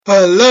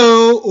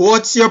Hello,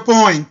 what's your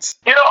point?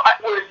 I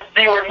would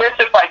be remiss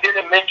if I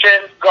didn't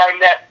mention,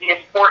 Garnett, the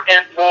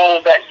important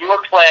role that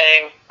you're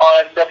playing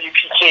on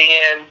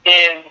WPKN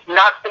in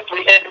not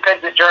simply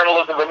independent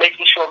journalism, but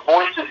making sure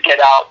voices get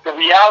out. The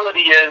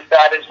reality is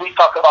that as we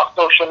talk about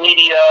social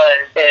media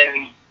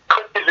and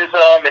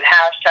criticism and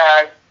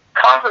hashtags,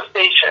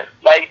 conversation,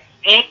 like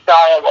deep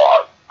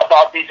dialogue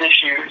about these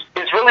issues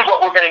is really what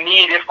we're going to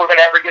need if we're going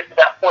to ever get to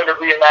that point of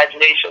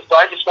reimagination. So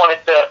I just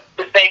wanted to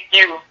thank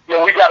you.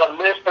 We've got to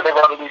live for the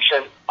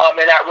revolution, and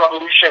that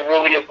revolution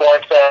really is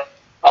going to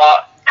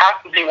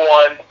have to be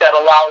one that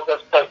allows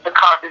us to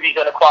conquer these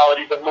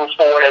inequalities and move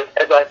forward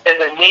as a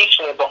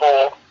nation as a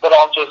whole, but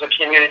also as a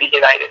community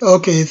united.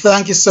 Okay,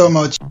 thank you so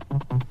much.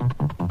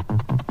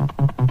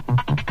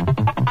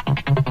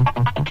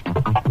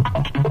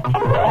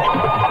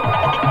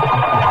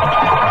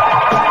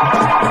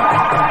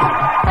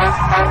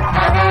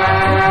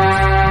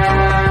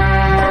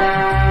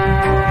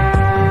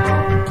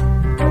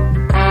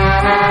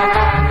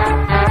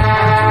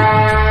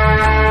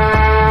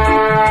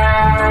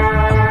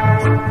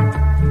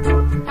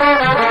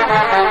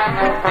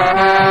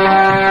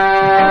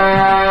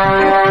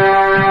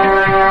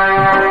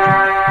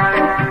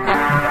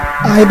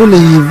 I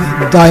believe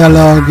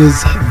dialogue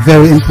is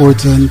very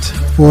important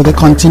for the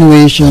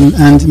continuation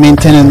and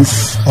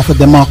maintenance of a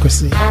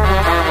democracy.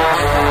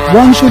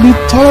 One should be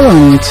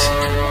tolerant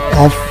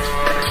of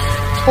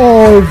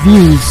all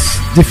views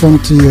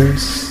different to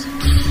yours.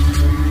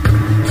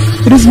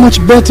 It is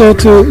much better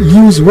to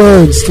use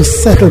words to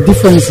settle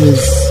differences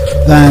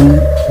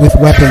than with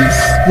weapons.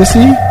 You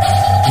see,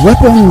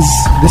 weapons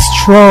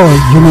destroy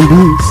human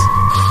beings.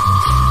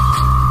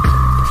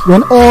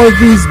 When all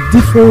these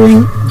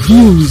differing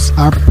views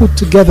are put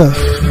together,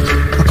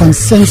 a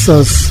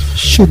consensus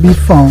should be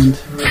found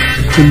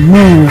to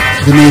move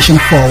the nation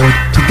forward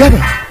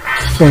together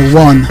for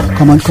one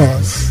common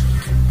cause.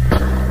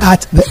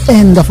 At the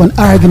end of an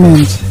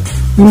argument,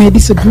 we may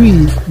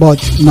disagree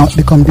but not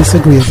become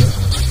disagreeable.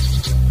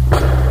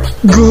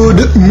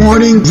 Good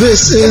morning,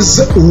 this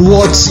is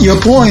What's Your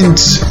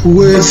Point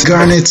with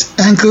Garnet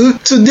Anchor.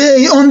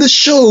 Today on the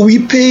show we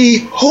pay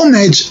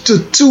homage to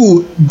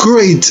two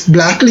great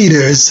black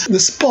leaders. The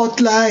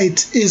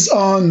spotlight is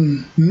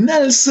on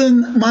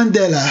Nelson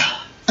Mandela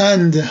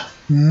and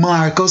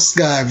Marcus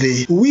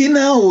Garvey. We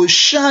now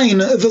shine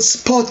the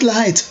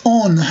spotlight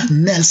on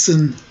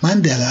Nelson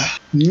Mandela.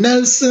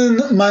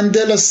 Nelson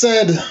Mandela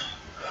said,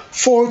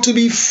 "For to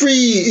be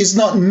free is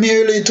not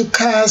merely to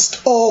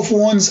cast off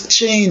one's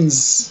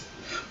chains,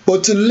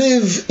 but to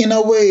live in a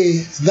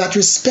way that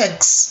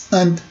respects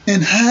and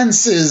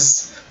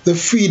enhances the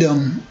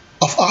freedom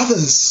of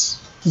others."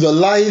 The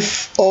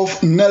life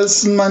of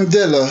Nelson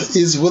Mandela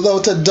is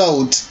without a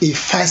doubt a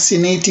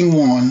fascinating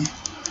one.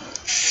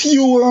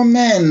 Fewer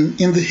men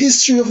in the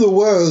history of the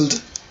world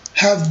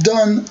have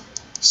done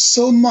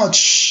so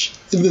much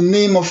in the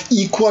name of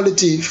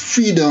equality,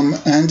 freedom,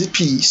 and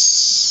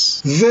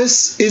peace.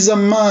 This is a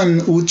man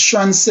who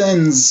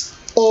transcends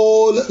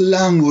all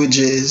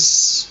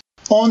languages.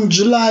 On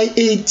July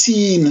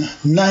 18,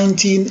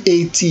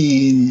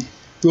 1918,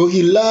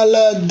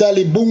 Rolihlahla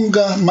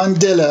Dalibunga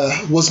Mandela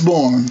was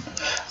born,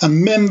 a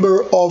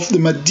member of the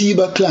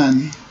Madiba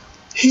clan.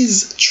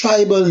 His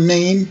tribal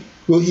name,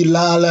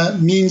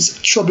 Rolihlahla, means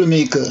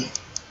troublemaker.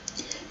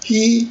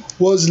 He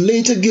was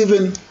later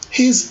given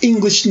his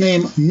English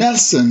name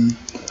Nelson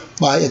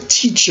by a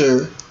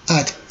teacher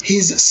at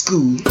his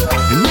school.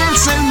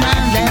 Nelson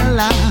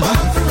Mandela.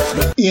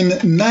 In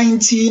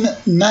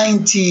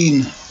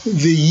 1919,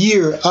 the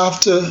year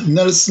after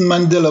Nelson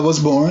Mandela was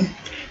born,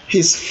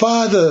 his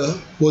father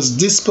was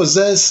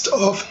dispossessed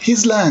of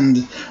his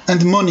land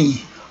and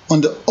money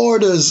on the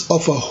orders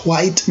of a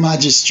white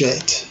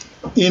magistrate.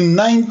 In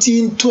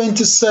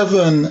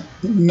 1927,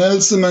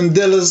 Nelson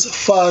Mandela's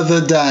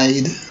father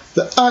died.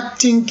 The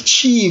acting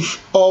chief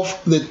of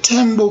the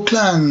Tembo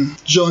clan,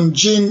 John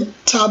Jin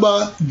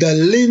Taba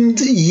Dalind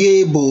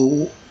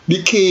Yebo,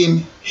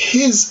 became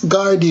his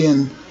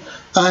guardian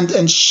and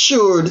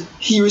ensured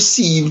he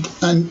received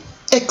an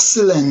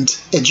excellent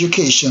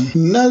education.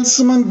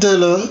 Nelson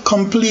Mandela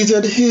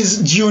completed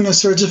his junior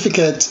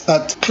certificate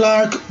at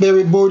Clark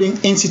Berry Boarding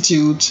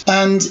Institute,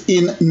 and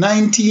in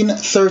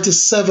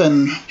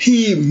 1937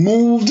 he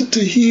moved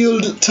to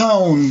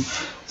Hildtown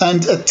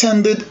and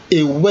attended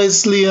a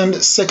Wesleyan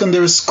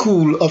secondary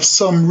school of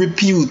some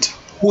repute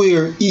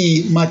where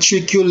he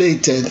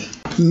matriculated.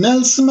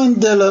 Nelson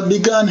Mandela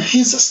began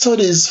his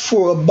studies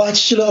for a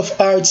Bachelor of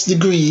Arts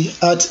degree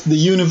at the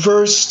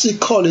University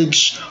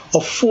College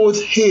of Fort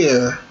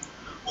Hare,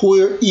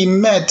 where he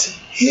met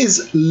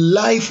his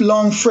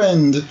lifelong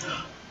friend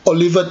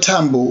Oliver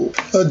Tambo.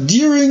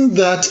 During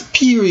that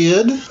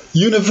period,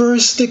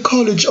 University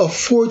College of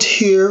Fort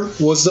Hare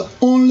was the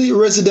only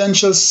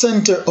residential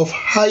center of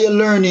higher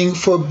learning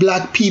for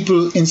black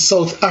people in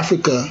South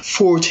Africa.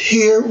 Fort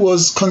Hare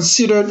was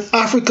considered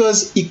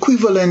Africa's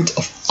equivalent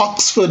of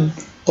Oxford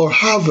or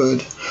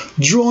Harvard,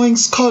 drawing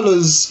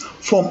scholars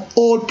from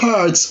all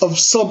parts of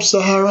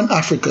sub-Saharan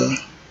Africa.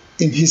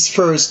 In his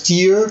first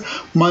year,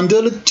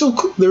 Mandela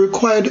took the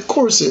required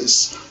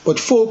courses but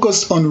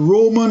focused on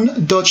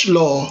Roman Dutch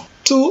law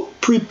to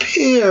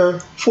prepare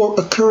for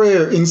a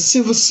career in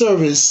civil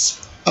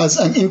service as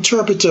an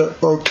interpreter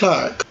or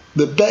clerk,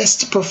 the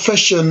best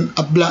profession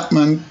a black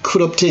man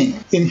could obtain.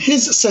 In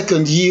his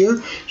second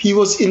year, he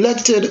was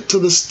elected to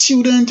the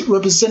Student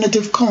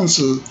Representative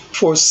Council.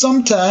 For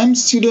some time,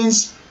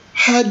 students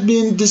had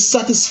been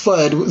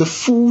dissatisfied with the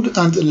food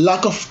and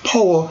lack of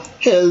power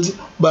held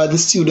by the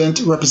Student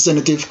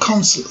Representative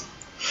Council.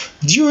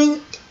 During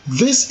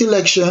this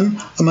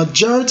election, a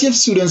majority of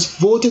students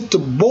voted to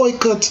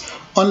boycott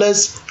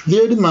unless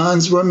their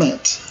demands were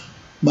met.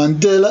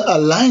 Mandela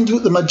aligned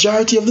with the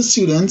majority of the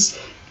students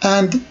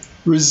and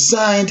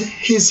resigned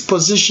his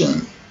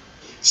position.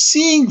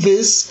 Seeing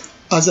this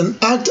as an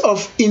act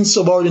of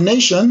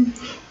insubordination,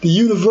 the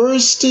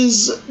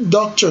university's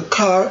Dr.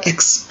 Carr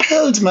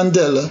expelled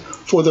Mandela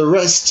for the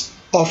rest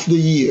of the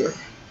year,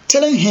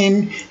 telling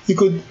him he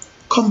could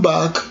come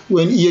back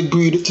when he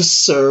agreed to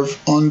serve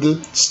on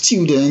the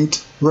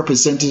Student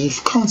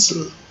Representative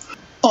Council.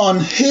 On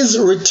his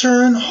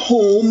return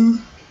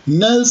home,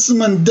 Nelson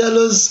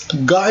Mandela's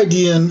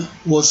guardian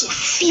was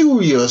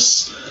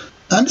furious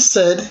and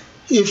said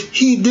if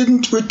he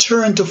didn't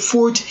return to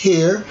Fort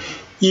Hare,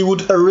 he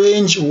would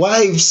arrange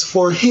wives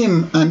for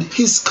him and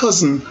his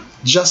cousin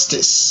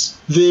Justice.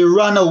 They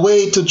ran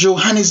away to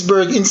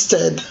Johannesburg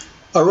instead,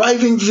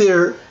 arriving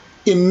there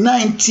in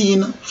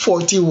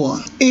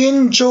 1941.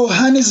 In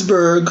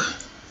Johannesburg,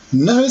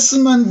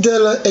 Nelson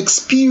Mandela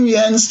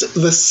experienced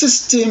the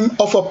system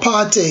of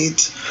apartheid,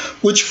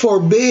 which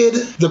forbade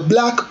the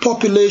black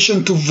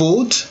population to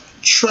vote,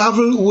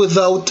 travel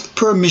without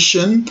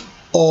permission,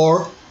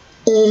 or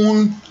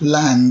own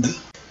land.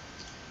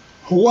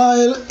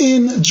 While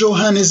in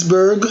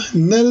Johannesburg,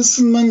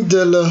 Nelson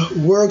Mandela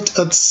worked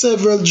at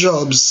several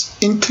jobs,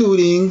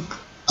 including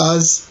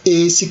as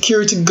a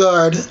security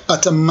guard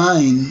at a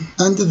mine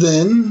and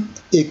then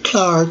a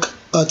clerk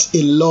at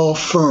a law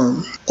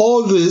firm.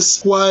 All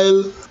this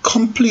while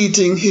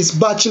completing his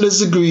bachelor's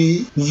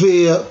degree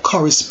via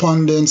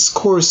correspondence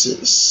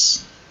courses.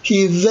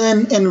 He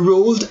then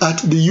enrolled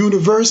at the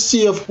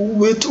University of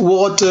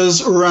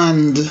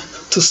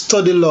Witwatersrand to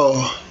study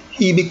law.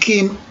 He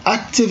became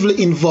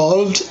actively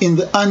involved in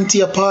the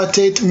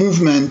anti-apartheid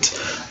movement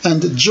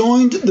and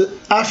joined the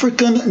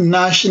African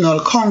National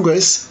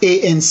Congress,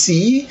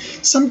 ANC,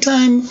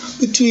 sometime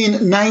between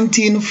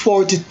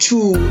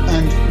 1942 and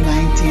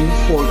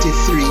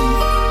 1943.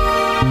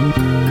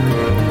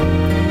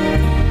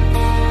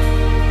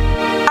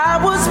 I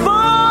was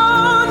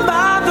born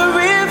by the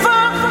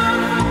river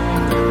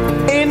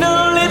in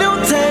a little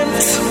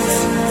tent.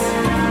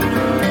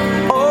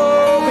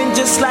 Oh, and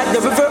just like the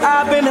river,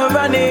 I've been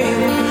running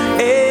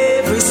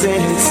ever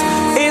since.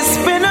 It's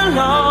been a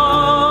long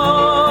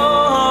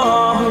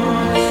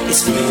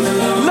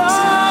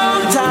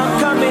time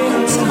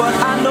coming, but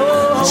I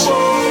know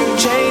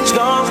change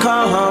gon'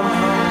 come.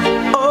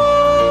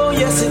 Oh,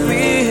 yes it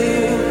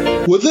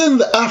will. Within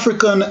the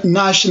African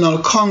National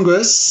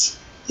Congress,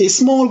 a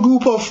small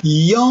group of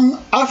young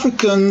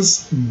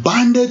Africans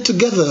banded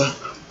together,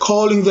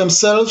 calling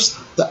themselves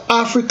the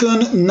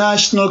African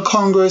National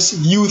Congress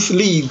Youth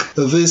League.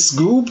 This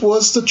group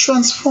was to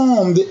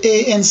transform the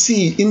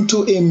ANC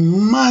into a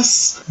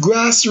mass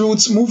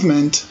grassroots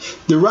movement,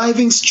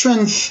 deriving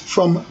strength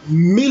from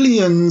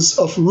millions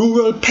of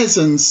rural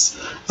peasants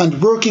and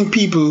working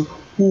people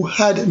who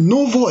had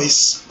no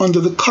voice under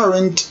the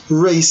current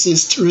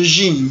racist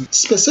regime.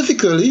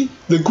 Specifically,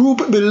 the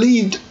group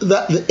believed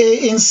that the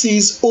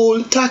ANC's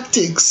old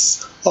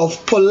tactics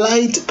of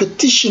polite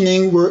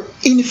petitioning were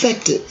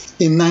ineffective.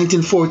 In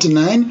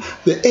 1949,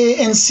 the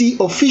ANC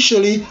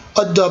officially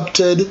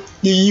adopted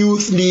the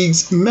Youth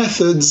League's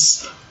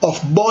methods of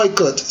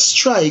boycott,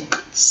 strike,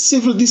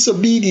 civil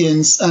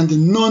disobedience, and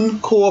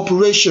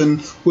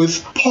non-cooperation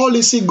with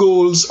policy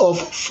goals of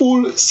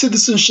full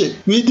citizenship,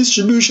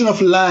 redistribution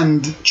of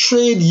land,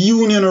 trade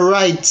union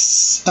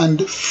rights,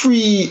 and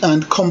free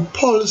and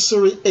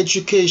compulsory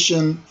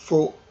education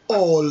for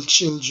all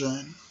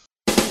children.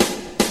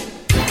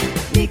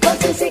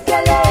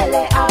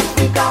 Nikosikelele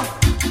Afrika,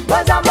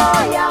 waza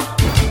moya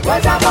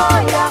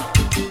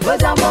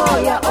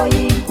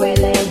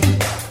oyikwele.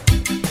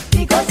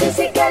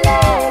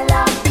 Nikosikelele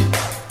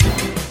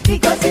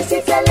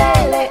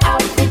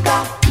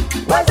Afrika,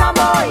 waza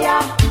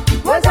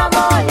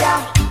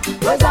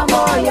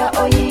moya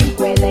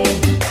oyikwele.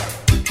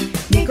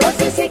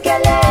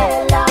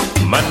 Nikosikelela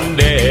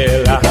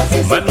Mandela,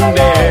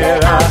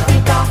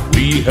 Africa,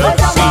 we have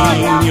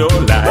seen your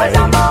light.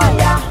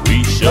 We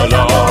shall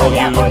all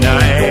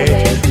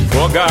unite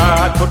for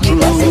God, for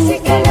truth, for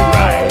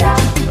right.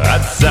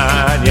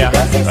 Azania,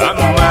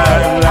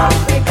 Amala,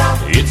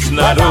 it's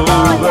not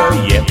over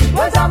yet.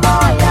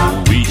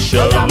 We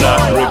shall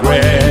not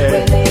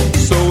regret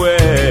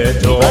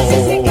Soweto.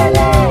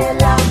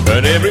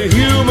 And every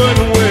human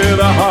with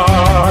a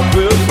heart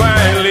will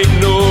finally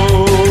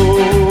know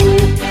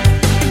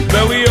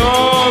that we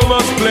all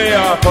must play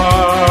our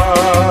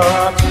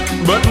part,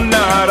 but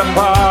not a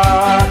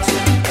part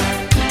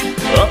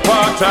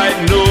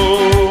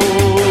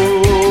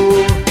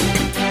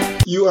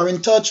You are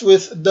in touch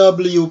with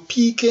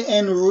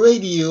WPKN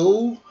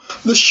Radio.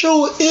 The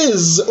show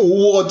is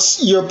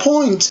What's Your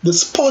Point? The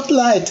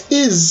spotlight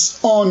is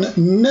on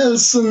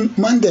Nelson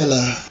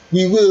Mandela.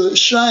 We will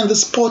shine the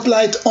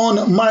spotlight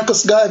on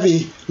Marcus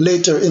Garvey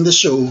later in the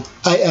show.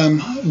 I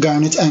am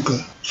Garnet Ankle.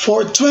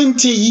 For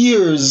 20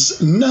 years,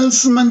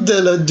 Nelson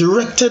Mandela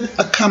directed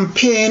a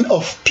campaign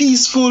of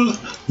peaceful,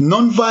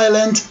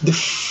 non-violent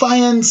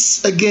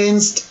defiance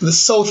against the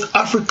South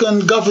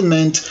African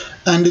government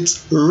and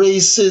its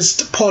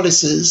racist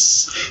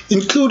policies,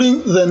 including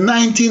the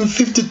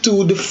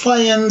 1952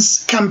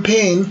 Defiance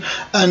Campaign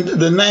and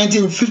the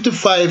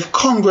 1955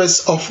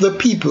 Congress of the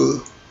People.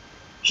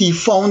 He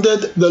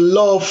founded the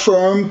law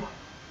firm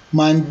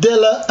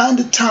Mandela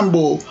and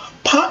Tambo,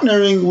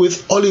 partnering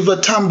with Oliver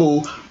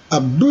Tambo, a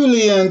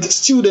brilliant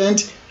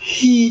student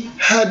he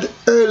had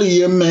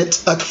earlier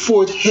met at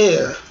Fort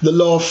Hare. The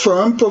law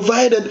firm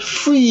provided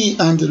free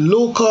and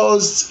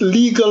low-cost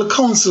legal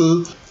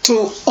counsel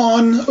to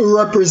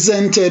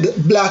unrepresented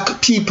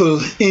black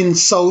people in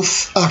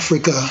South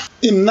Africa.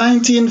 In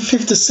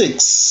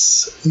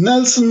 1956,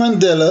 Nelson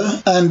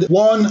Mandela and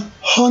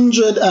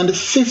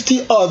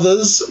 150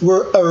 others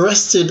were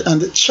arrested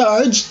and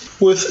charged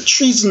with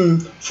treason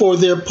for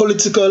their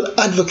political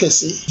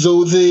advocacy,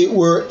 though they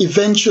were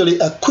eventually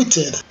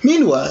acquitted.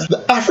 Meanwhile,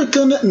 the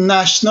African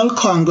National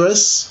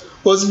Congress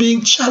was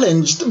being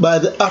challenged by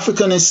the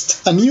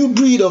Africanists, a new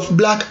breed of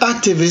black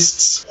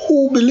activists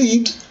who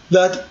believed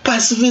that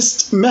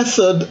pacifist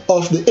method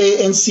of the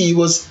ANC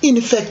was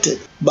ineffective.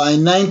 By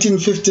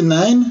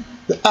 1959,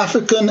 the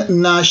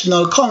African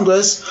National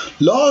Congress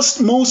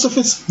lost most of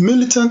its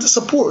militant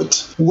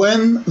support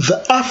when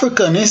the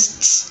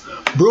Africanists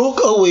broke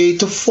away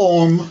to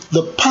form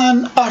the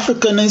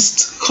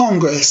Pan-Africanist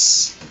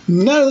Congress.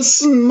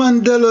 Nelson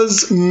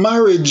Mandela's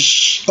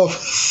marriage of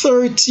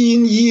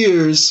 13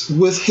 years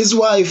with his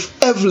wife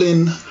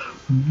Evelyn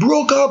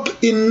broke up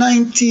in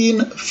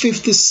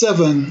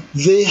 1957.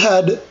 They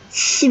had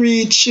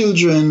 3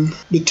 children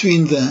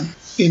between them.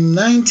 In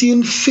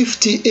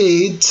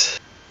 1958,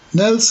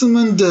 Nelson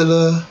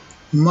Mandela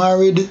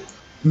married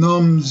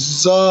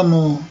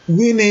Nomzamo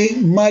Winnie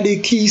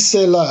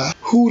Madikizela,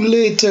 who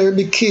later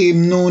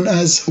became known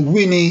as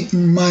Winnie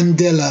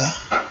Mandela,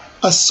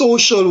 a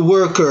social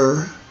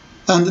worker,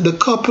 and the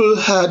couple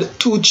had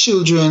 2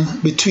 children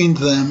between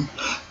them.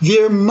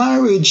 Their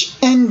marriage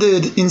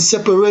ended in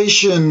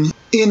separation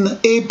in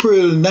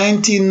April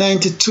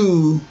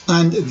 1992,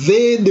 and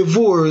they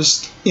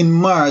divorced in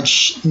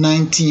March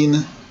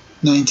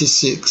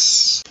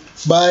 1996.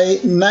 By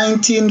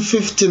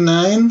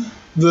 1959,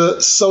 the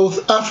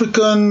South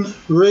African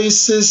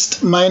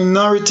racist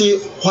minority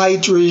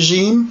white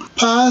regime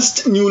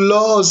passed new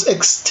laws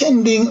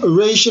extending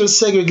racial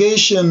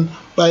segregation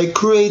by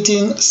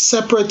creating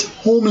separate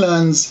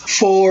homelands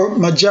for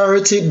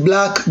majority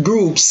black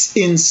groups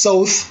in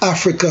South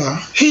Africa.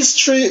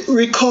 History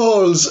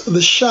recalls the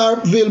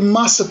Sharpeville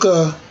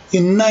massacre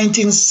in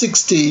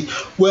 1960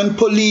 when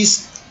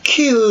police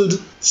killed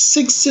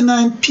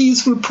 69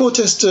 peaceful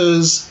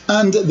protesters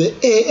and the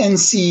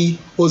ANC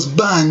was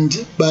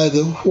banned by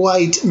the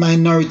white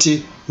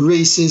minority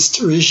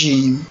racist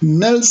regime.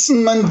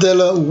 Nelson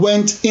Mandela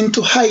went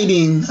into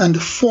hiding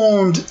and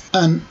formed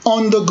an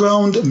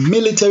underground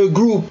military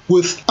group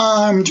with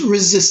armed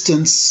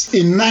resistance.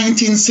 In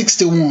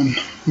 1961,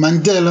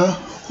 Mandela,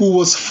 who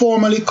was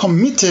formally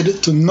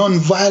committed to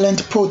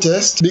non-violent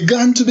protest,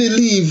 began to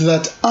believe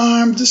that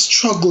armed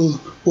struggle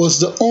was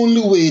the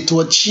only way to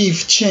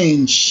achieve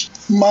change.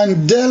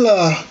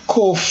 Mandela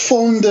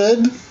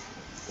co-founded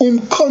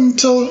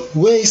Umkhonto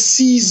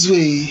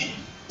weSizwe,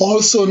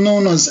 also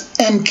known as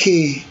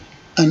MK,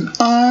 an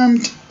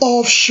armed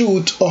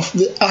offshoot of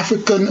the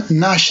African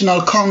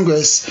National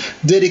Congress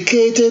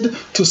dedicated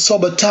to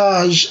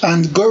sabotage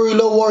and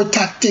guerrilla war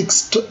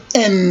tactics to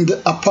end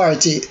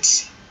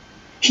apartheid.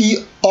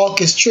 He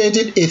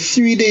orchestrated a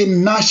 3-day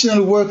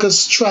national workers'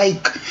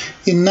 strike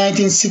in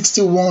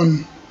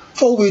 1961,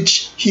 for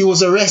which he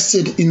was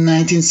arrested in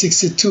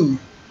 1962.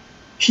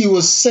 He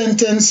was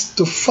sentenced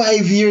to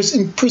 5 years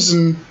in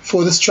prison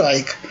for the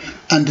strike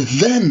and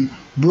then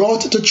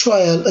brought to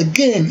trial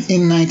again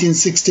in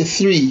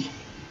 1963.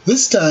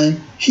 This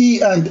time,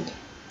 he and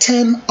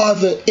 10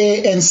 other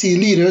ANC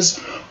leaders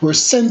were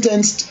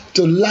sentenced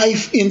to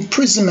life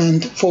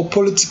imprisonment for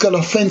political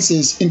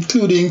offenses,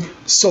 including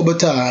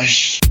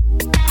sabotage.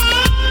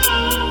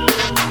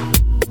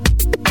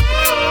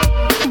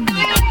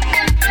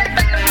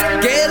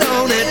 Get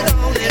on it.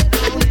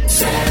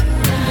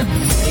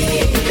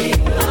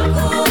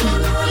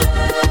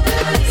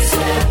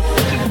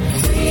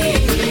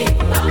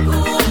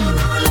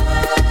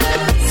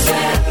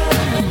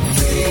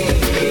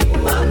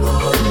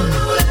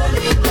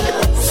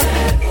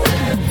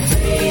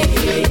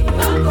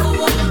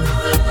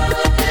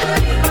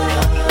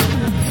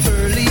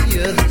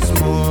 Earlier this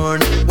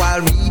morning,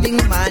 while reading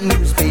my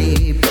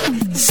newspaper,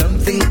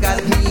 something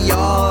got me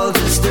all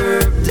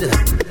disturbed.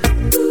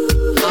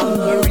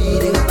 I'm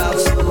reading about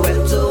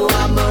Soweto,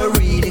 I'm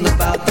reading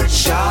about the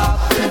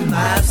Sharpeville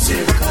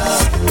massacre.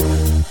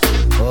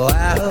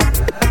 Wow,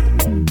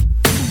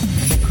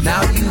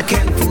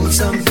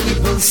 some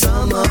people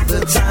some of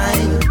the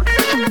time,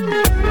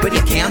 but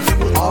you can't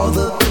fool all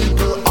the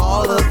people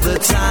all of the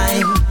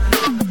time.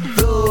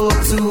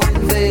 Those who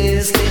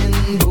invest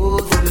in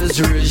both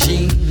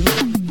regime,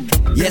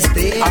 yes,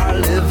 they are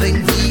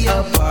living the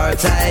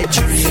apartheid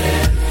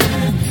dream.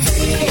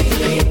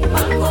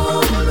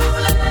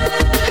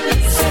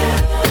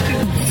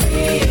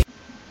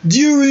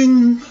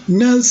 During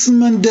Nelson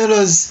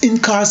Mandela's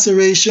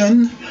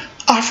incarceration,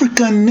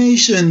 African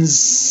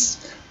nations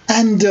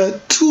and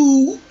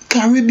two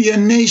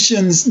Caribbean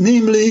nations,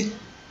 namely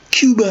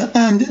Cuba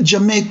and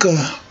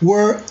Jamaica,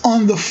 were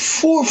on the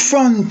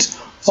forefront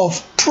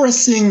of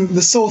pressing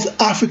the South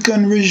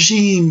African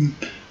regime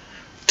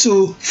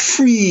to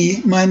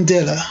free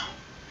Mandela.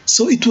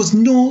 So it was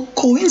no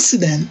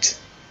coincidence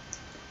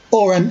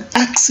or an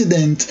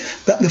accident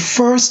that the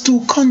first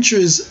two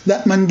countries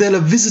that Mandela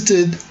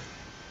visited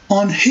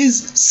on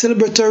his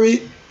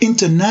celebratory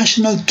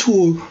international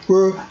tour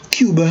were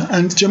Cuba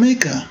and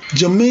Jamaica.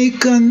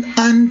 Jamaican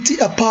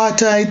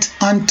anti-apartheid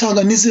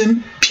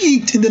antagonism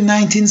peaked in the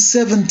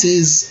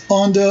 1970s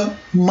under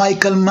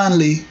Michael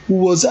Manley, who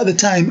was at the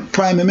time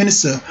Prime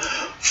Minister,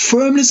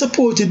 firmly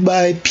supported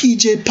by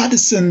P.J.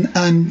 Patterson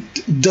and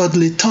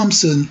Dudley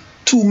Thompson,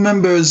 two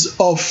members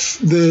of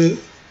the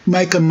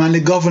Michael Manley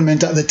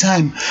government at the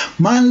time.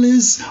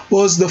 Manley's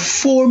was the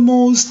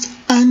foremost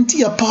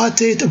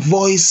anti-apartheid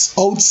voice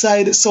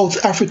outside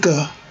South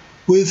Africa,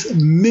 with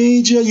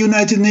major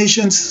United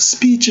Nations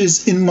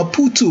speeches in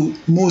Maputo,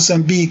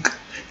 Mozambique,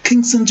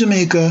 Kingston,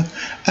 Jamaica,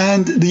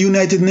 and the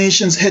United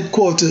Nations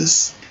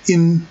headquarters.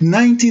 In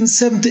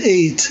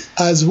 1978,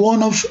 as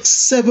one of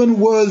 7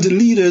 world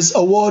leaders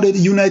awarded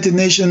United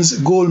Nations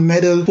Gold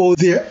Medal for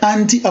their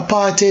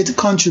anti-apartheid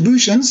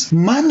contributions,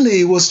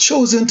 Manley was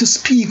chosen to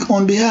speak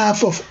on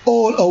behalf of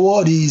all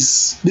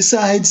awardees.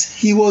 Besides,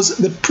 he was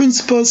the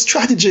principal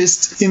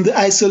strategist in the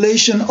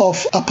isolation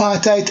of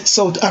apartheid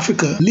South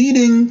Africa,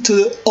 leading to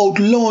the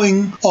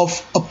outlawing of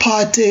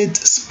apartheid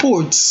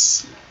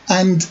sports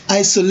and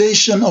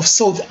isolation of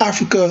South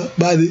Africa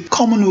by the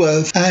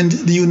Commonwealth and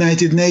the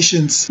United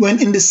Nations.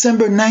 When in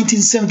December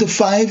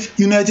 1975,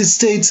 United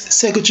States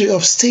Secretary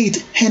of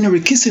State Henry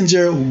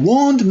Kissinger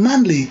warned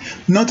Manley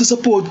not to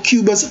support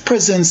Cuba's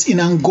presence in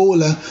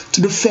Angola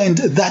to defend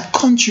that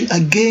country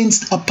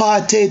against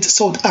apartheid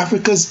South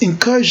Africa's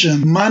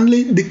incursion,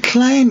 Manley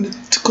declined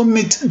to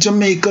commit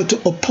Jamaica to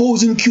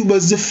opposing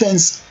Cuba's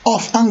defense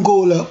of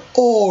Angola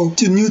or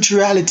to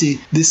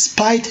neutrality,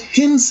 despite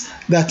hints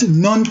that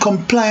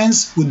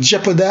non-compliance would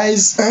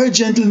jeopardize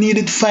urgently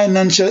needed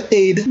financial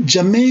aid.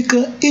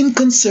 Jamaica, in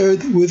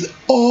concert with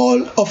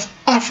all of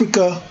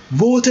Africa,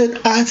 voted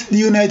at the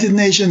United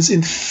Nations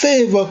in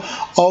favor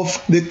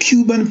of the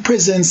Cuban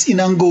presence in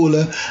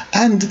Angola,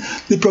 and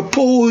the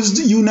proposed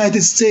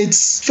United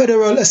States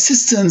federal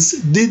assistance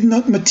did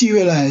not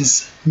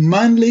materialize.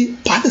 Manley,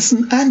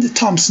 Patterson, and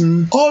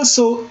Thompson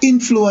also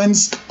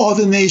influenced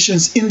other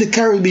nations in the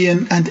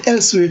Caribbean and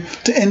elsewhere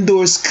to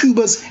endorse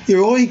Cuba's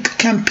heroic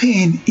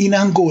campaign in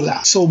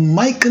Angola. So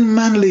Michael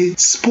Manley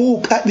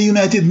spoke at the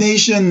United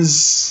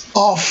Nations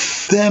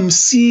of them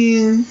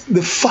seeing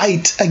the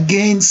fight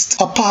against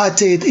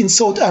apartheid in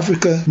South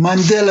Africa,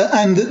 Mandela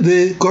and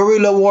the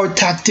guerrilla war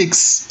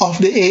tactics of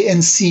the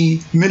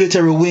ANC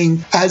military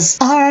wing as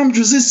armed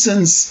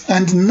resistance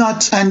and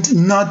not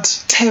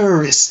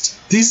terrorists.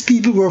 These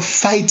people were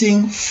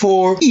fighting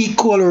for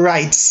equal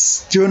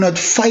rights. They were not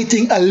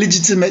fighting a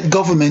legitimate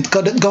government,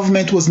 because the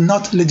government was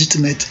not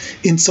legitimate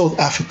in South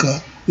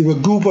Africa. They were a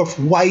group of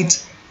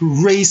white,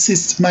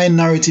 racist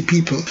minority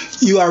people.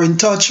 You are in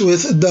touch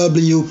with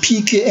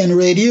WPKN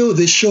Radio.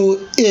 The show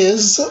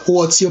is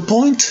What's Your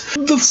Point?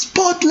 The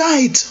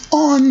spotlight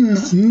on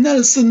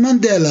Nelson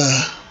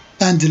Mandela.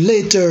 And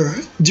later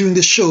during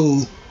the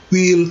show,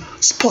 we'll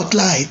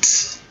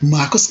spotlight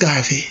Marcus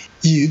Garvey.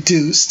 You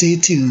do stay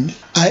tuned.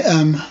 I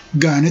am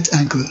Garnet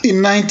Ankle.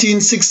 In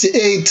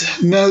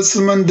 1968,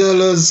 Nelson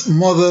Mandela's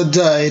mother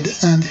died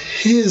and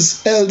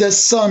his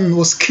eldest son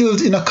was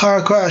killed in a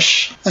car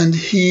crash, and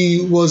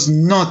he was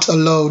not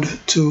allowed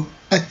to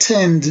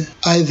attend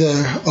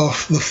either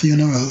of the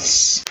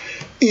funerals.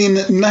 In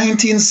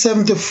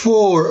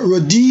 1974,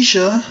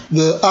 Rhodesia,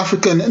 the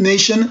African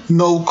nation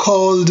now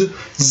called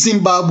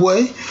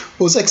Zimbabwe,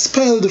 was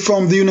expelled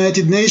from the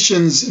United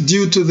Nations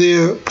due to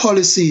their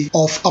policy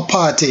of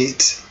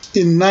apartheid.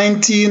 In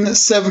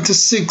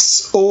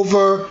 1976,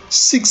 over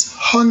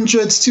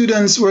 600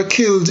 students were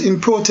killed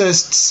in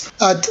protests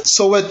at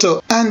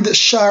Soweto and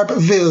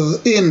Sharpeville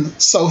in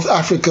South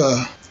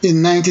Africa.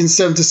 In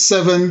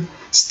 1977,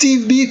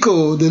 Steve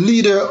Biko, the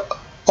leader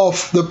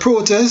of the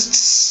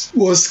protests,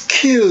 was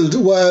killed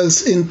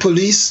whilst in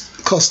police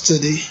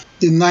custody.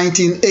 In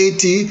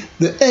 1980,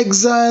 the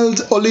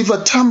exiled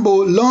Oliver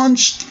Tambo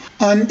launched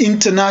an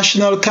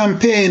international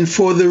campaign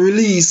for the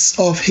release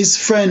of his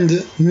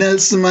friend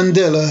Nelson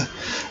Mandela,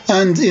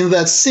 and in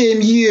that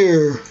same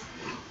year,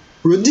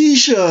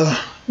 Rhodesia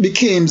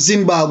became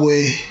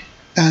Zimbabwe,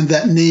 and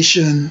that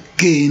nation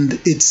gained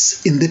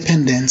its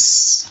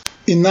independence.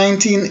 In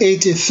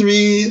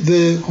 1983,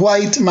 the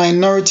white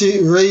minority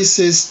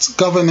racist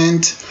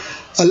government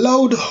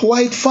allowed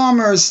white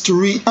farmers to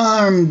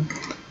rearm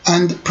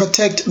and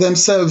protect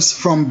themselves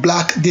from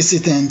black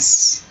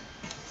dissidents.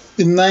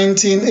 In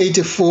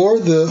 1984,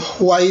 the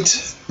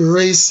white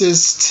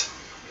racist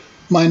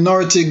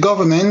minority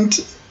government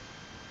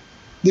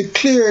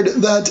declared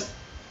that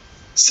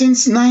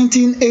since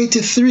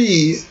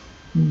 1983,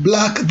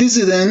 black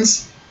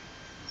dissidents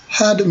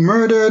had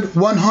murdered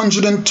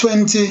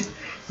 120,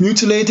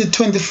 mutilated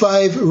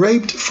 25,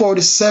 raped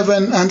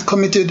 47, and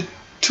committed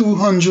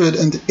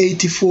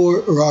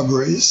 284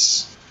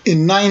 robberies.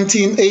 In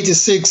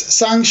 1986,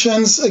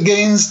 sanctions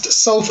against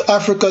South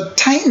Africa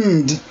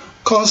tightened,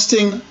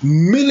 costing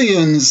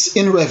millions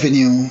in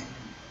revenue.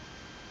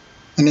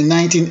 And in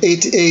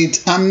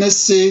 1988,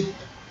 amnesty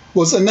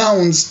was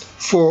announced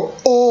for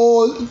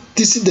all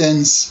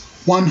dissidents.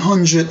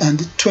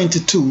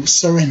 122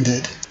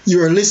 surrendered.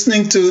 You are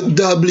listening to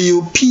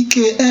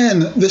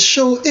WPKN. The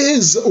show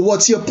is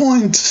What's Your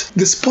Point?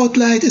 The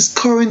spotlight is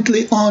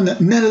currently on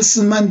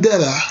Nelson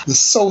Mandela, the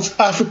South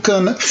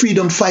African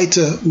freedom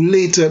fighter who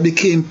later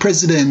became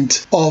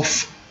president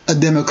of a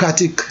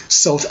democratic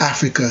South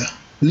Africa.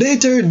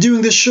 Later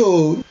during the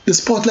show, the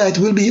spotlight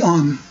will be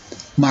on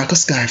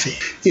Marcus Garvey.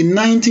 In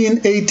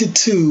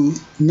 1982,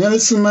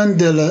 Nelson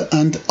Mandela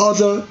and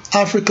other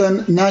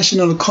African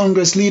National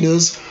Congress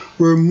leaders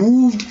were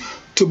moved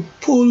to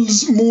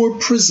Pollsmoor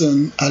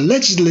prison,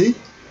 allegedly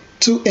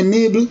to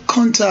enable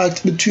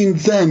contact between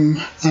them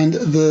and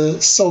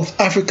the South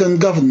African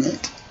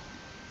government.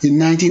 In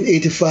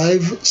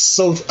 1985,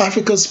 South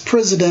Africa's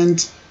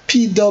President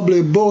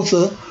P.W.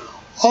 Botha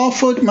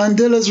offered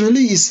Mandela's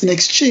release in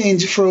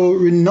exchange for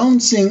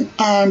renouncing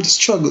armed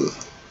struggle.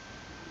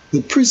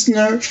 The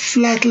prisoner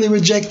flatly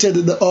rejected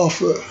the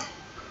offer.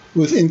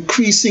 With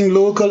increasing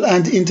local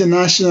and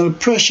international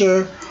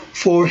pressure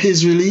for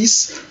his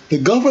release, the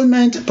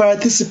government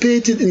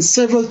participated in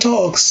several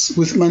talks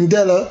with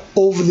Mandela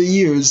over the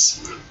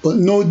years, but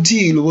no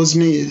deal was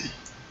made.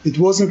 It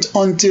wasn't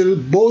until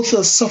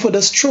Botha suffered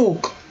a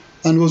stroke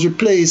and was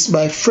replaced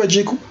by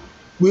Frederick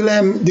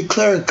Willem de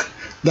Klerk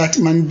that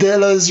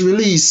Mandela's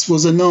release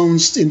was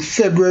announced in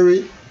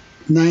February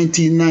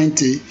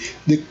 1990.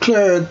 De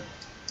Klerk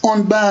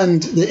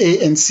unbanned the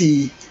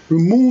ANC,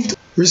 removed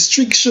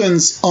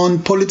restrictions on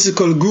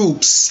political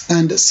groups,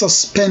 and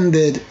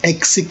suspended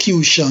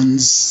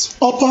executions.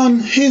 Upon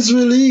his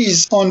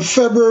release on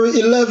February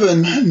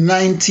 11,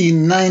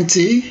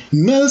 1990,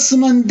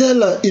 Nelson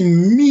Mandela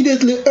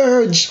immediately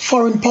urged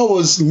foreign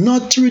powers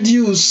not to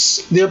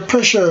reduce their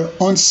pressure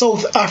on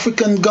South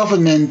African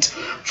government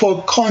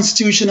for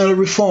constitutional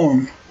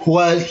reform.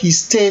 While he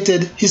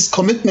stated his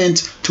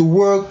commitment to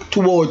work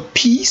toward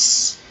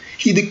peace,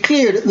 he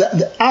declared that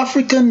the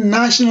African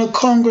National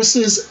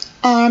Congress's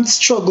armed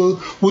struggle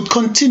would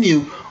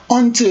continue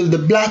until the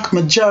black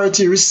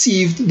majority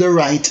received the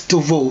right to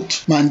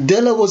vote.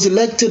 Mandela was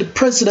elected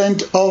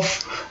president of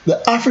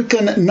the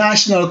African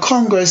National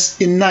Congress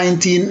in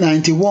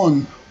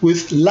 1991,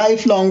 with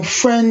lifelong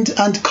friend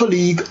and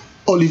colleague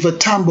Oliver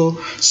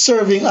Tambo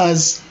serving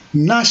as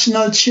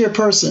national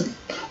chairperson.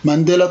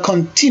 Mandela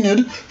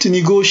continued to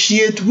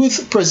negotiate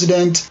with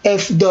President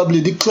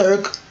F.W. de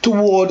Klerk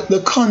toward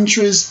the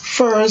country's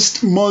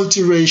first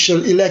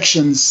multiracial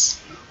elections.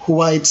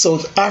 White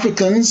South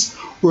Africans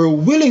were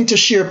willing to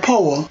share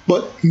power,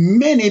 but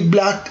many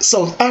black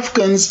South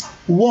Africans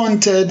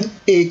wanted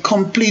a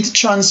complete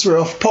transfer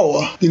of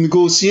power. The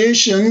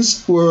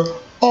negotiations were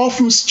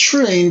often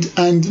strained,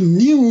 and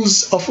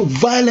news of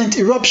violent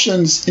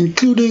eruptions,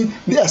 including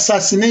the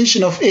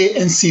assassination of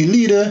ANC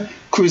leader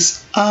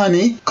Chris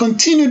Hani,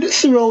 continued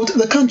throughout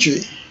the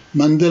country.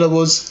 Mandela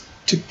was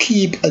to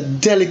keep a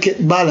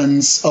delicate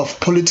balance of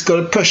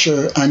political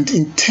pressure and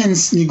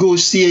intense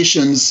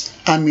negotiations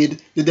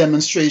amid the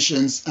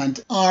demonstrations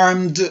and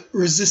armed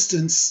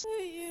resistance.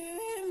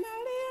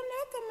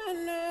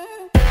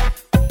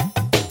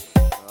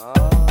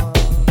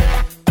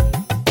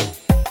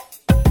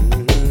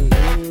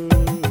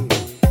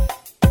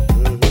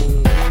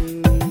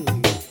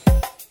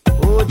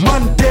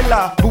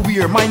 Mandela,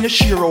 beware, mind your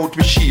sheer out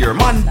with sheer.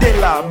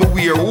 Mandela,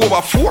 beware,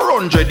 over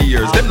 400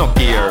 years, them not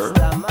care.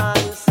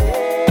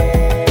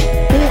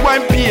 Who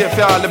going pay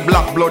for all the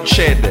black blood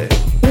shed?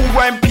 Who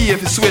going pay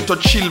for sweat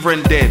of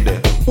children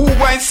dead? Who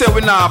going say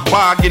we not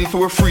bargain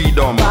for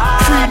freedom?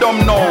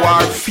 Freedom now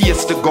or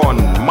face the gun.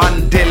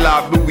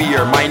 Mandela,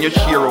 beware, mind your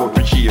sheer out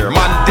with sheer.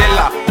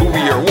 Mandela,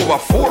 beware, over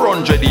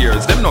 400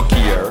 years, them not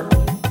care.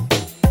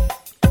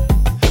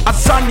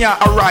 Azania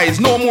arise,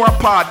 no more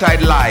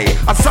apartheid lie.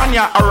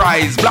 Azania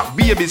arise, black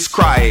babies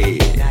cry.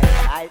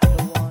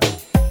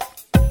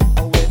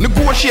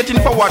 Negotiating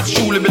for what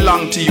truly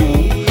belong to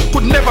you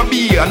could never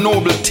be a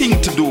noble thing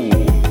to do.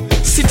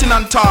 Sitting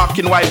and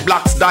talking while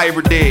blacks die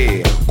every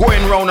day,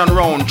 going round and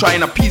round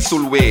trying a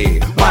peaceful way.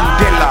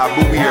 Mandela,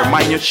 beware,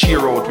 mind your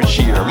sheer out with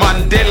sheer.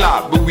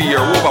 Mandela, beware,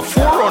 over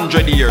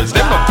 400 years,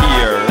 them not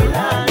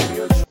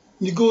here.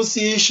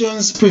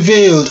 Negotiations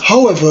prevailed,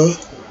 however,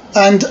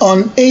 and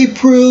on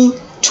April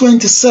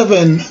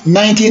 27,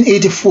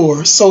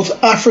 1984,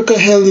 South Africa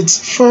held its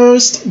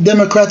first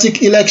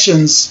democratic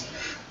elections.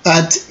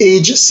 At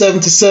age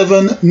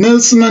 77,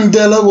 Nelson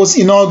Mandela was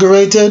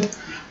inaugurated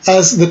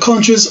as the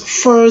country's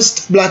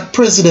first black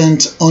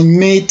president on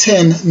May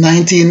 10,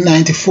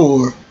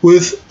 1994,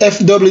 with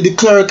F.W. de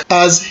Klerk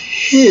as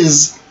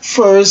his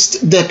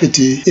first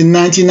deputy. In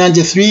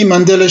 1993,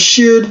 Mandela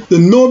shared the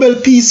Nobel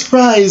Peace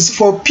Prize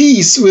for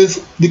Peace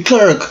with de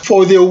Klerk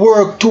for their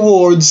work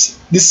towards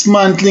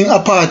dismantling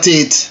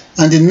apartheid,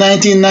 and in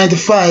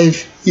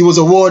 1995, he was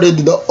awarded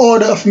the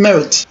Order of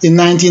Merit. In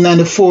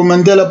 1994,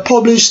 Mandela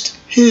published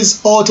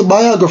his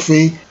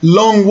autobiography,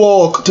 Long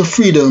Walk to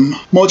Freedom,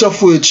 much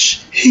of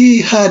which he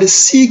had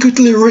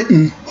secretly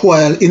written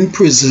while in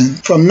prison.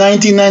 From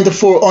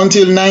 1994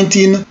 until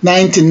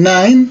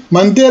 1999,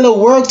 Mandela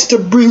worked to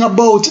bring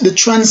about the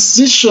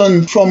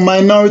transition from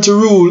minority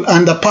rule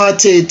and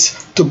apartheid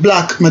to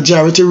black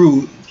majority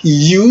rule. He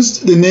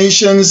used the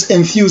nation's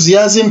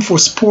enthusiasm for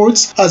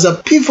sports as a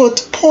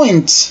pivot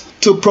point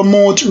to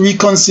promote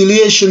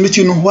reconciliation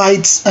between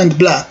whites and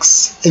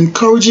blacks,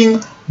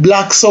 encouraging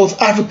black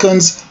South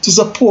Africans to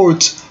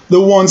support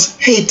the once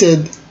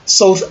hated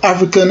South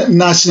African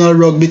national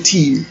rugby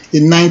team.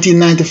 In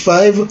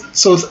 1995,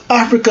 South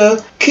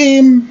Africa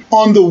came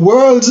on the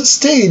world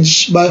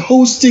stage by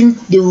hosting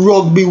the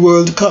Rugby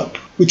World Cup,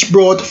 which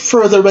brought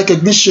further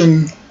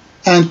recognition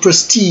and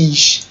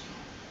prestige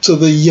to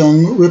the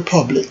young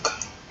republic.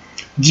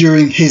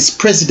 During his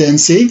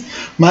presidency,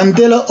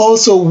 Mandela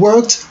also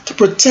worked to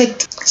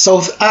protect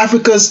South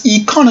Africa's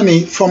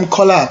economy from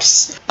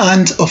collapse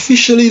and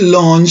officially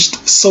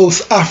launched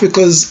South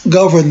Africa's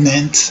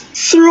government.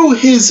 Through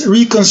his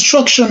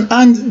Reconstruction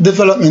and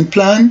Development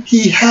Plan,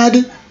 he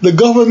had the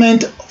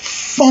government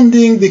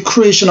funding the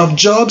creation of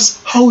jobs,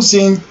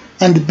 housing,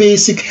 and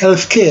basic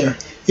health care.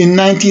 In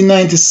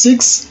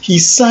 1996, he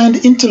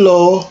signed into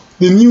law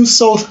the new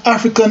South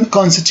African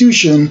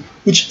Constitution,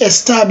 which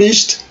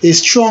established a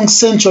strong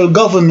central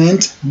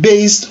government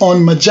based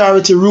on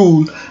majority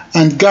rule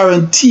and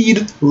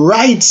guaranteed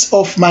rights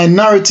of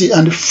minority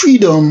and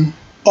freedom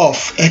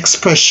of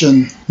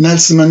expression.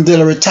 Nelson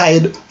Mandela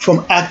retired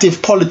from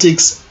active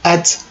politics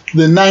at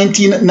the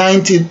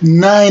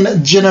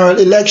 1999 general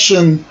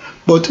election,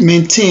 but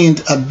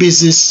maintained a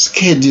busy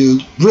schedule,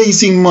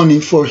 raising money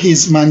for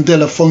his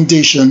Mandela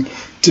Foundation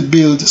to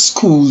build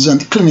schools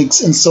and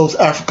clinics in South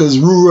Africa's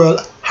rural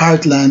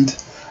heartland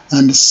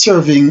and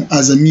serving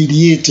as a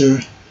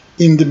mediator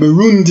in the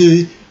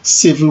Burundi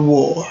Civil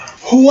War.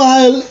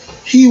 While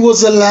he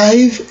was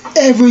alive,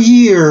 every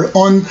year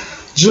on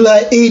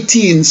July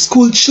 18,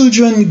 school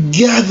children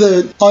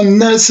gathered on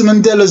Nelson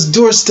Mandela's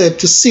doorstep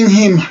to sing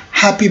him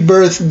happy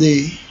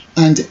birthday.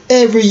 And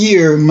every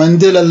year,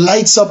 Mandela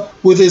lights up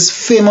with his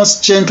famous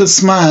gentle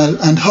smile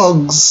and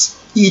hugs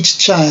each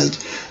child,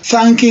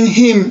 thanking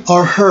him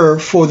or her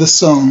for the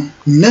song.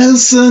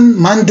 Nelson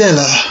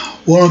Mandela,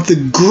 one of the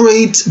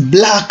great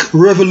black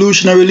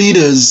revolutionary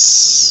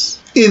leaders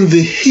in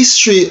the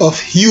history of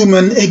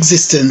human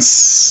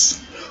existence.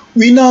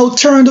 We now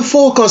turn the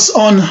focus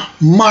on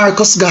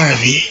Marcus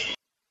Garvey.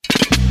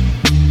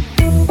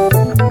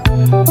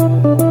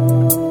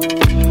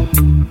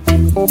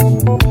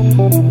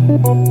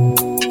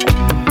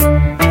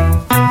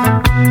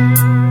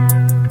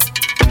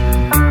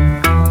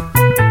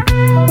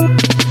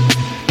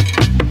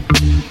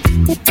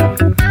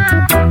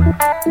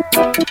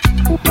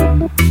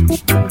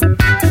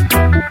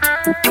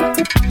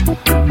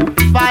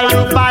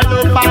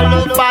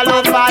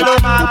 Follow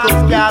Marcus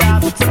Garvey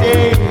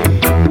footsteps.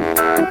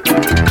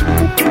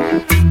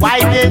 Why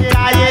didn't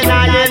I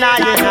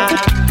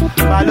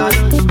follow?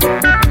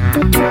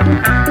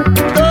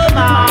 Come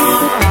on,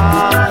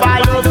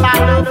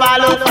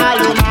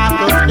 follow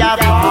Marcus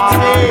Garvey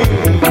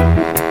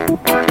footsteps.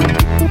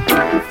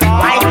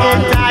 Why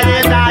didn't I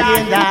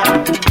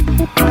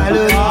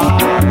follow?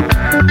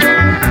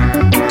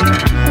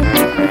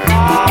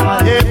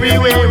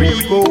 Everywhere we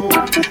go,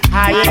 I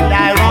will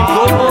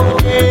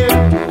go.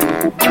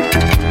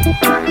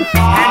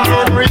 And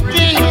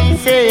everything he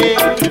said,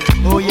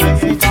 oh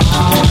yes, it's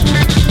hard.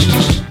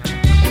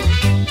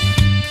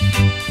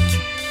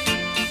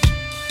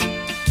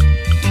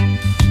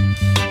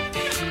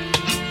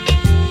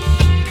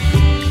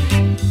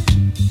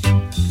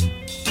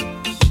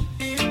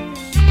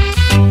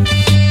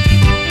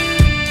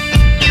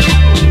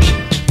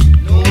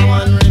 No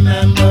one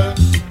remember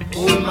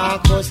old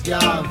Marcus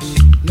Garvey.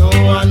 No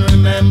one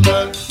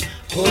remember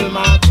old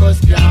Marcus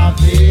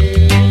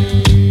Garvey.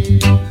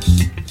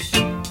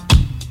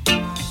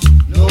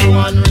 No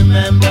one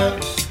remember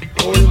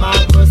old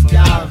Marcus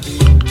Garvey.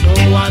 No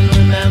one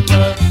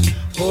remember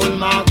old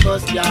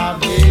Marcus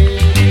Garvey.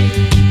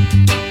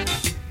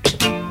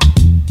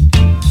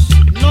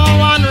 No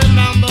one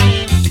remember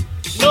him.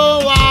 No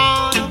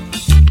one.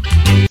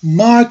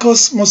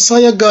 Marcus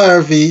Mosiah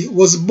Garvey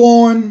was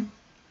born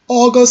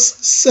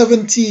August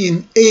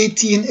 17,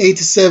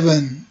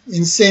 1887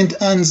 in St.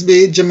 Ann's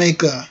Bay,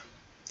 Jamaica.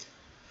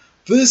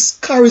 This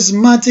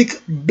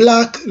charismatic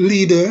black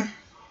leader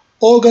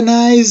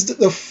organized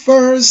the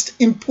first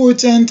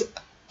important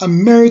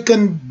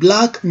American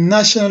Black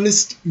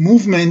nationalist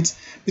movement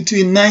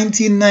between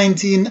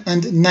 1919 and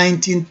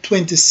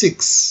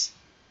 1926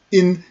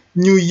 in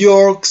New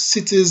York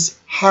City's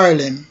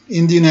Harlem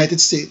in the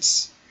United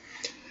States.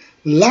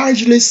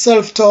 Largely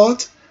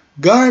self-taught,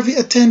 Garvey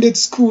attended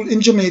school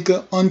in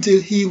Jamaica until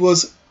he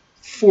was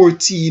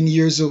 14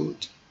 years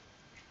old.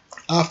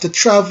 After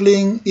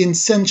traveling in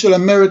Central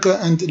America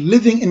and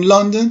living in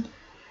London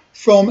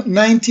from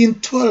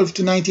 1912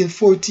 to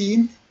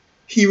 1914,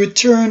 he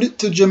returned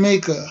to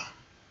Jamaica,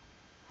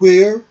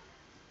 where,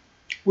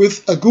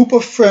 with a group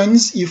of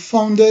friends, he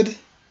founded,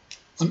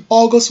 on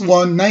August 1,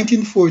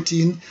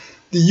 1914,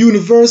 the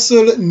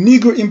Universal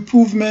Negro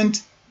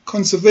Improvement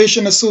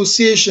Conservation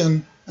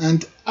Association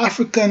and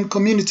African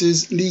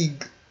Communities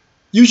League,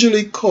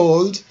 usually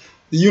called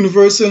the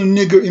Universal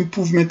Negro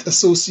Improvement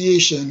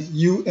Association,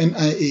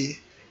 UNIA,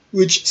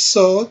 which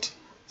sought,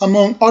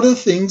 among other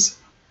things,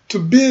 to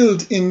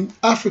build in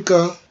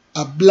Africa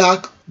a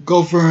black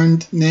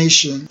governed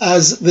nation.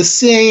 As the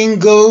saying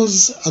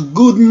goes, a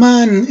good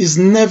man is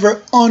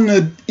never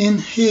honored in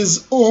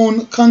his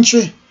own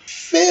country.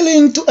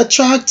 Failing to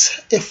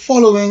attract a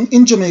following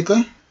in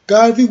Jamaica,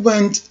 Garvey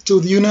went to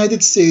the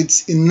United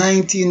States in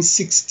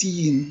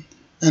 1916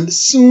 and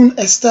soon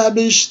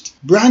established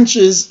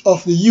branches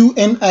of the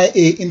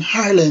UNIA in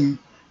Harlem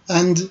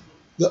and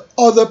the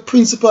other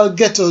principal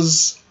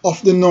ghettos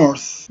of the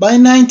North. By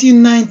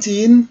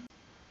 1919,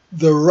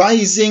 the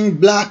rising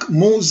Black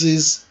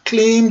Moses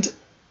claimed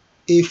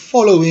a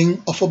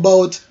following of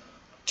about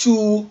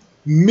 2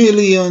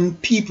 million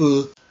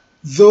people,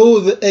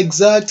 though the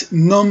exact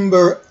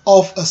number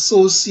of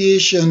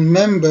association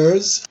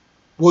members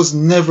was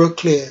never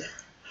clear.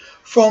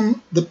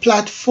 From the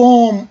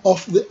platform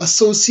of the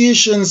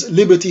association's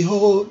Liberty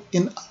Hall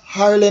in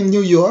Harlem,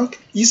 New York,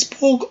 he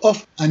spoke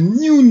of a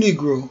new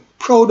Negro,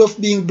 proud of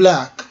being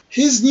black.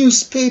 His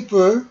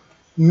newspaper,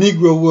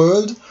 Negro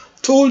World,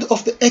 told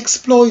of the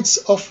exploits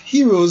of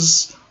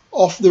heroes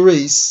of the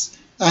race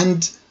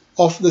and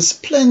of the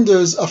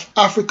splendors of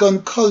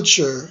African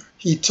culture.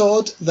 He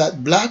taught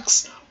that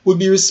blacks would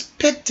be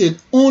respected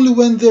only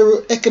when they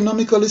were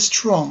economically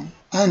strong,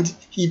 and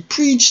he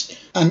preached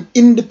an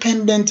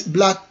independent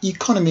black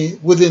economy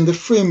within the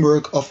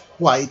framework of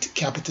white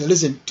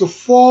capitalism. To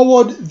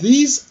forward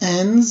these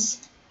ends,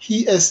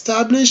 he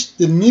established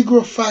the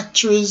Negro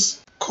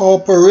Factories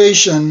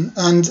Corporation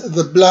and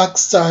the Black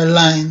Star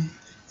Line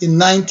in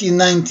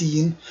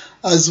 1919,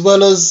 as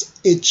well as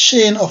a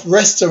chain of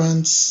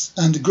restaurants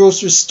and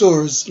grocery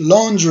stores,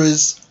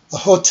 laundries, a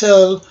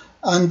hotel,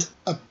 and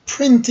a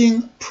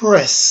printing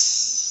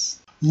press.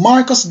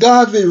 Marcus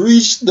Garvey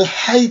reached the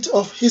height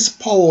of his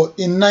power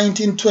in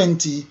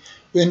 1920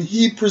 when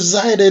he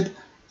presided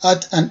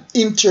at an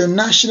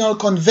international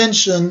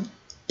convention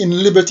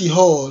in Liberty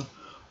Hall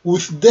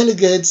with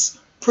delegates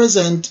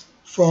present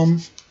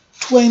from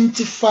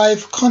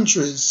 25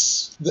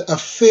 countries. The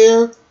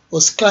affair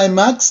was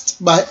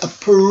climaxed by a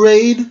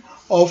parade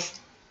of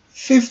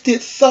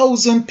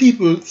 50,000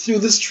 people through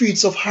the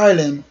streets of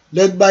Harlem,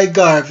 led by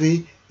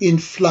Garvey in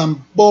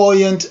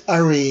flamboyant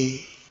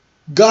array.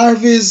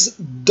 Garvey's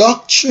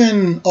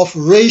doctrine of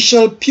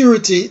racial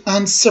purity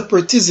and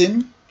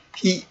separatism,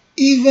 he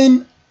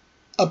even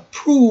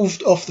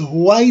approved of the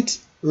white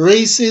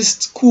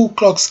racist Ku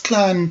Klux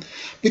Klan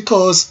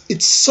because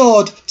it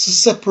sought to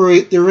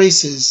separate the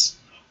races,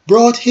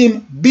 brought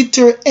him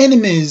bitter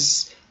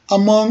enemies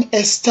among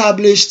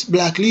established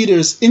black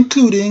leaders,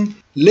 including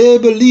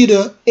labor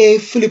leader A.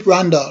 Philip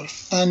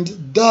Randolph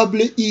and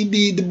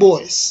W.E.B. Du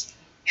Bois,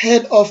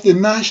 head of the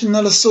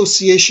National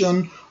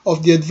Association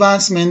of the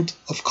Advancement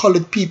of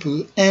Colored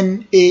People,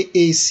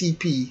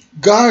 NAACP.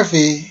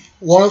 Garvey,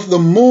 one of the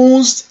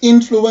most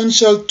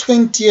influential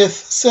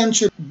 20th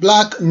century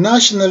black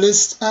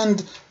nationalist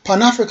and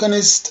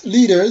Pan-Africanist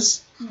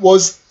leaders,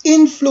 was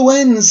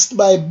influenced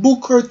by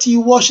Booker T.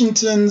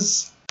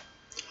 Washington's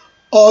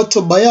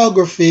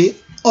autobiography,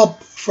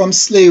 Up from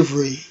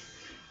Slavery.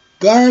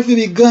 Garvey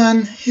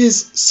began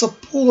his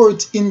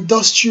support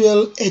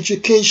industrial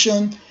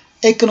education,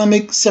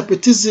 economic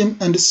separatism,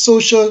 and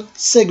social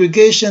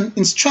segregation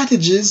in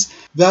strategies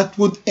that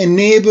would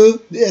enable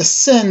the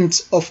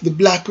ascent of the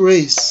black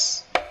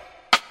race.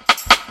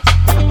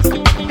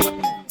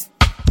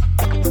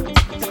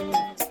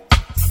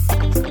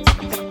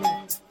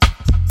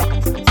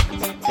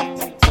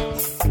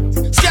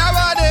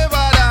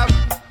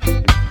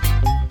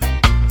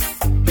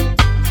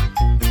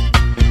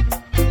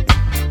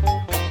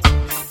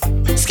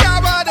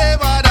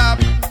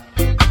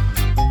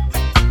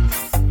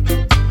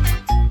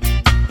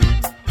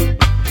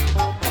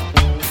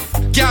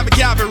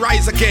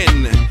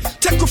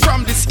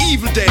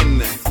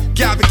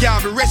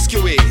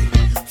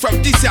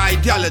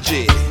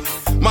 Ideology.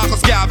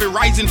 Marcus Garvey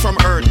rising from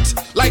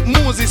earth, like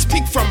Moses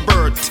picked from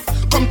birth.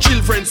 Come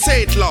children,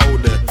 say it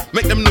loud,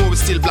 make them know we're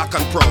still black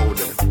and proud.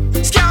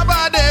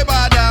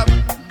 Scabba-dabba-dab.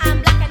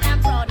 I'm black and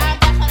I'm proud, I'm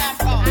black and I'm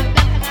proud, I'm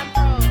black and I'm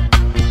proud.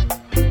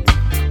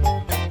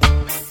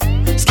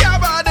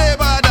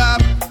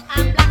 Scabba-dabba-dab.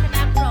 I'm black and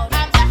I'm proud,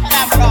 I'm black and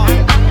I'm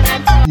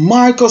proud.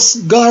 Marcus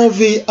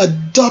Garvey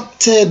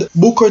adopted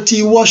Booker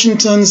T.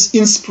 Washington's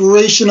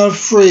inspirational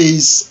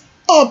phrase,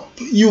 "Up,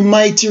 you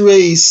mighty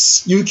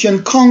race, you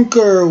can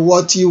conquer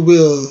what you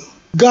will."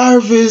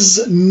 Garvey's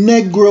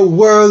Negro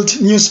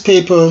World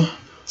newspaper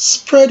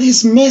spread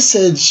his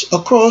message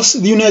across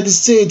the United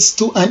States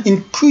to an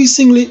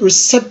increasingly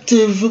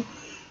receptive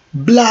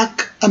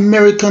Black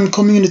American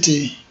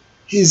community.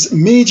 His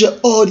major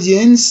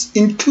audience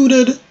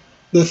included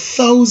the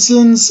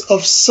thousands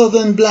of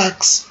Southern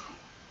blacks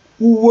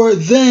who were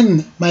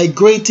then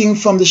migrating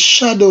from the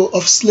shadow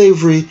of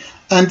slavery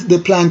and the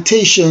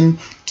plantation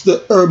to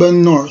the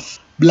urban North.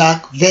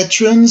 Black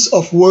veterans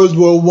of World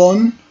War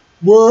I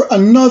were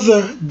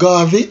another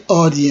Garvey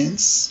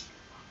audience.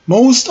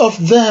 Most of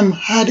them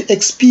had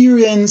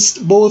experienced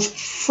both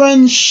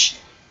French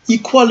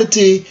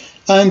equality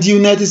and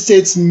United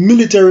States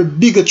military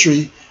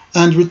bigotry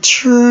and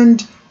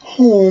returned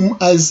home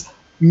as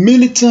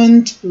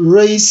militant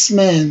race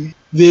men.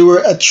 They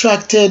were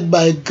attracted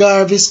by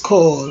Garvey's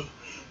call.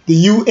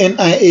 The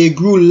UNIA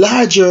grew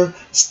larger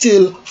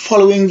still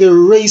following the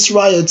race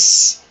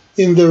riots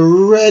in the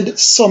Red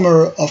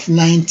Summer of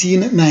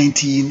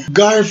 1919.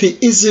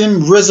 Garveyism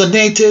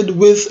resonated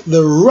with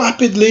the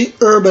rapidly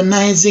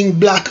urbanizing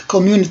black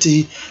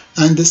community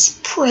and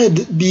spread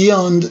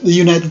beyond the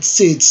United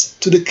States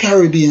to the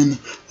Caribbean,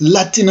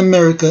 Latin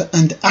America,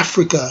 and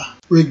Africa.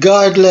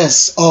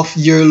 Regardless of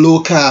your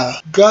locale,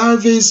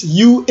 Garvey's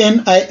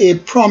UNIA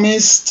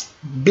promised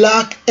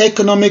black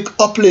economic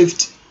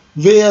uplift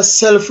via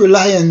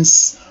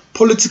self-reliance,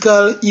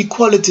 political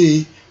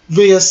equality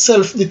via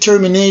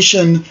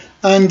self-determination,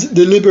 and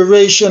the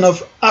liberation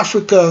of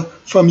Africa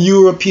from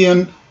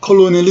European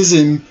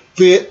colonialism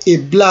via a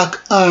black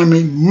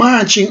army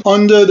marching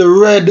under the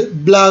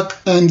red, black,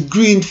 and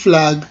green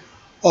flag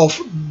of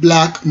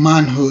black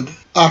manhood.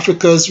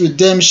 Africa's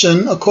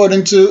redemption,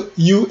 according to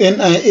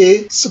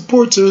UNIA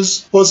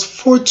supporters, was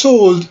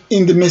foretold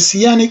in the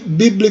messianic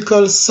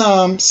biblical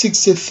Psalm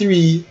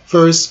 63,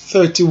 verse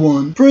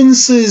 31.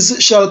 Princes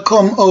shall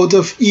come out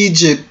of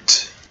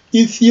Egypt.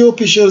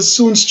 Ethiopia shall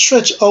soon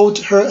stretch out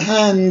her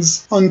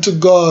hands unto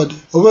God.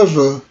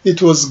 However,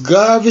 it was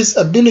Garvey's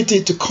ability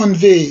to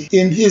convey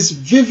in his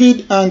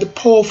vivid and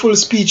powerful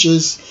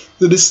speeches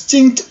the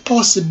distinct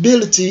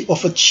possibility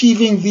of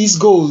achieving these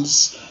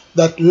goals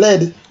that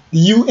led the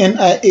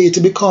UNIA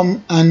to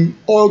become an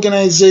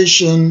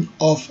organization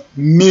of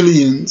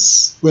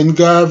millions. When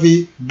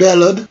Garvey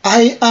bellowed,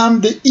 "I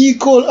am the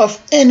equal of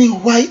any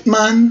white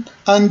man,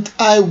 and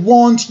I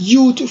want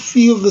you to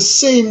feel the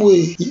same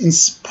way," he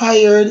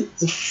inspired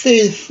the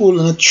faithful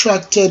and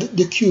attracted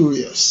the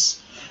curious.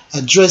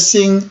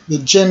 Addressing the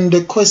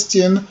gender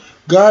question,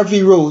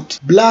 Garvey wrote,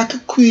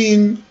 "Black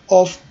Queen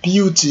of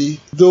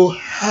beauty, thou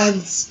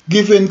hast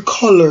given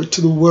color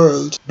to the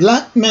world.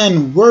 Black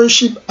men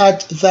worship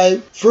at thy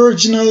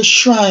virginal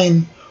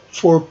shrine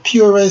for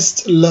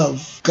purest love."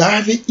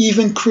 Garvey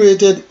even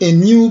created a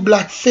new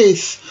black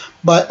faith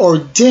by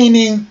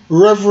ordaining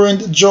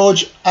Reverend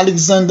George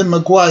Alexander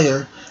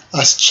Maguire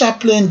as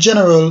chaplain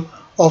general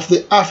of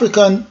the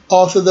African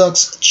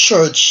Orthodox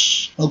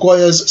Church.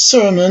 Maguire's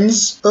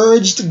sermons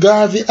urged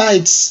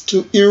Garveyites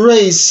to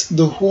erase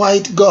the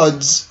white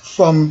gods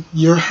from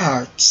your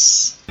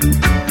hearts.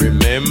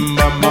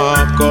 Remember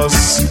Marcus,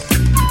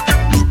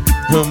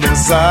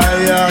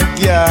 Messiah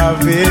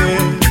Garvey.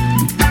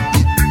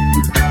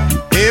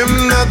 Him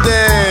not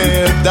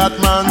dead, that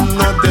man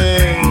not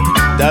dead,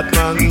 that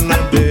man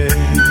not dead.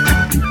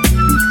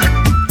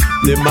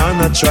 The man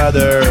a trod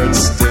earth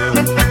still.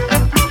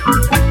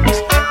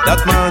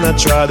 That man a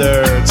trod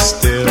earth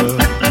still.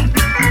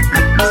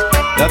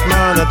 That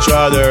man a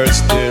trod earth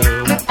still.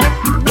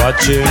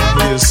 Watching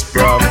his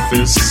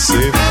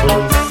prophecy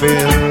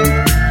fulfilled.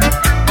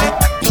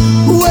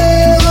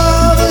 Where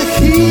are the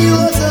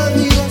heroes of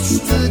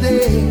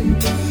yesterday?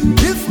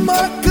 If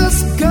Marcus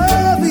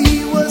Garvey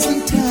was in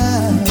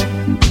town,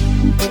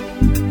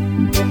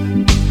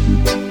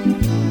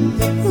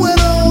 when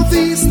all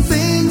these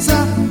things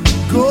are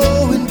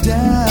going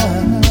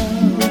down,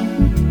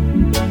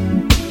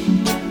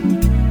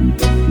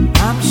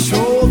 I'm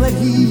sure that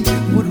he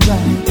would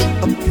write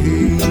a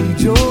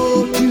page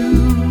or two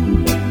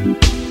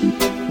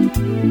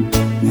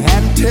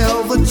and tell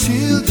the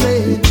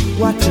children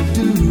what to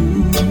do.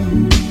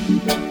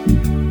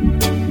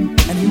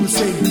 And he would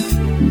say,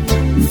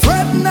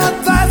 "Fret not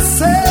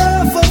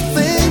thyself for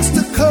things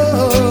to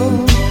come.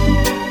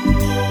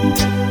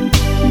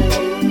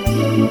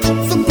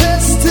 The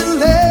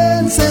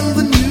pestilence and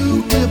the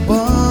nuclear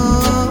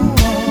bomb,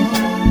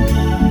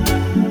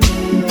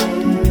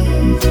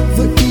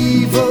 the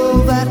evil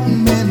that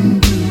men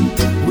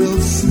do will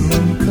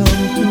soon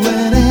come to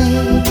an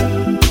end,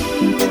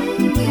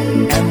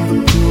 and the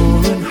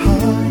pure in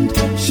heart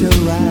shall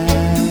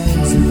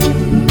rise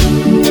again."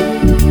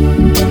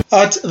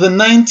 At the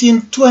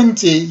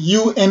 1920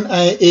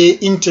 UNIA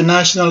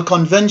International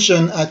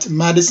Convention at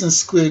Madison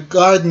Square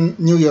Garden,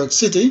 New York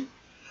City,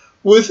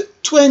 with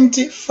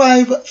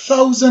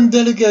 25,000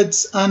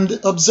 delegates and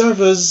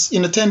observers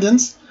in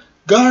attendance,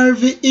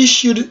 Garvey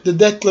issued the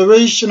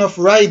Declaration of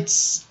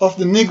Rights of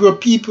the Negro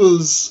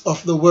Peoples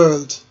of the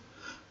World.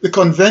 The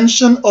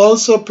convention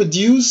also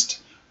produced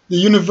the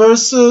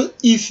Universal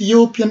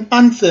Ethiopian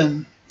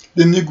Anthem,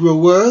 the Negro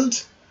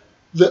World,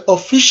 the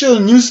official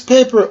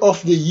newspaper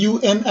of the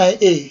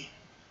UNIA,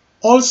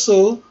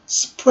 also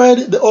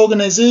spread the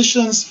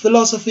organization's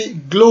philosophy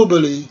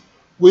globally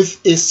with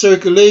a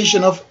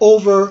circulation of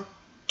over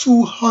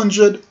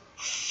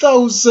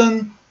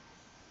 200,000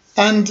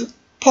 and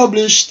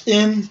published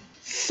in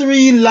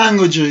 3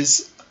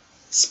 languages,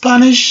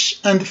 Spanish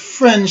and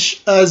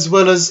French as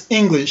well as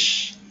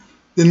English.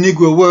 The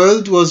Negro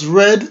World was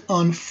read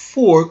on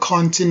 4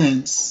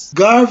 continents.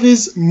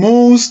 Garvey's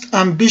most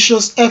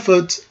ambitious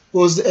effort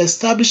was the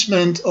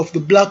establishment of the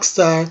Black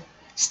Star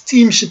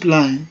steamship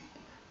line.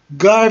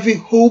 Garvey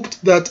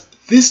hoped that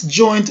this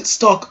joint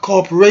stock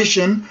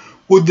corporation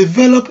would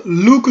develop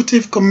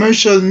lucrative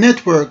commercial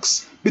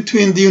networks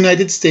between the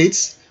United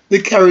States,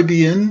 the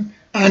Caribbean,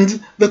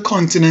 and the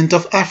continent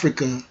of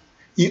Africa.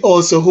 He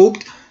also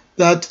hoped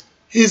that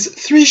his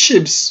 3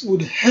 ships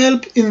would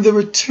help in the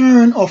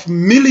return of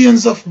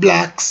millions of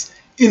blacks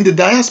in the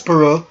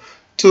diaspora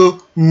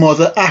to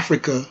Mother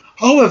Africa.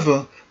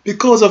 However,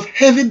 because of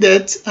heavy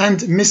debt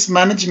and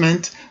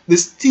mismanagement, the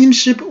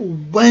steamship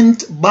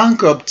went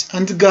bankrupt,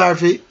 and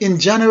Garvey in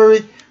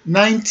January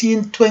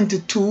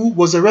 1922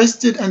 was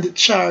arrested and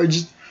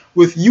charged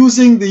with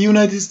using the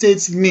United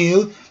States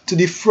mail to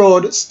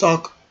defraud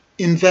stock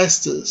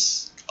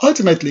investors.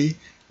 Ultimately,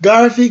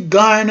 Garvey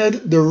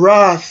garnered the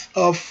wrath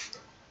of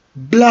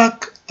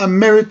Black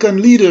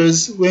American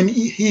leaders when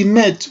he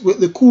met with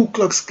the Ku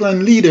Klux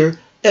Klan leader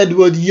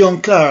Edward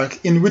Young Clark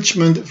in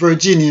Richmond,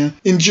 Virginia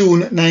in June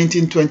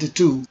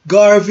 1922.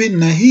 Garvey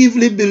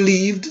naively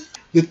believed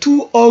the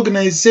 2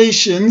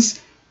 organizations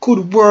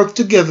could work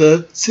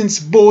together since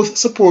both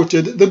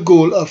supported the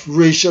goal of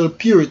racial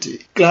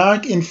purity.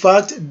 Clark, in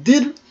fact,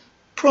 did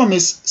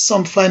promise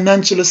some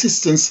financial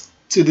assistance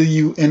to the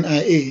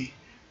UNIA.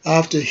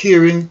 After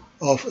hearing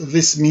of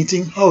this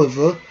meeting,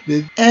 however,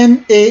 the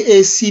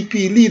NAACP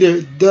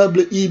leader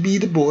W.E.B.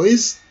 Du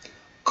Bois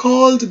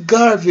called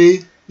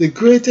Garvey the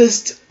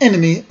greatest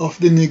enemy of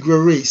the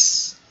Negro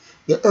race.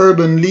 The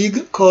Urban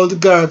League called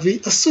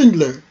Garvey a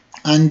swindler,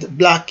 and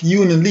Black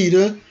Union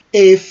leader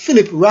A.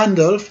 Philip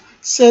Randolph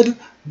said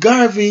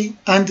Garvey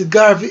and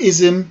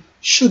Garveyism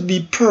should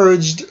be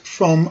purged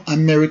from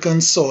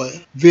American soil.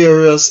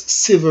 Various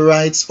civil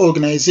rights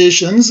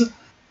organizations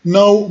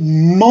now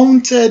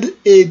mounted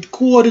a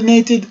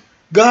coordinated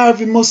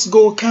Garvey Must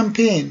Go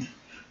campaign.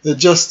 The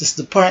Justice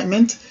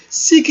Department,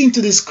 seeking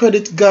to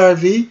discredit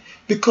Garvey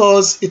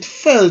because it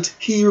felt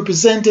he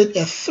represented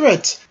a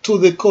threat to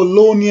the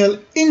colonial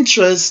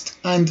interest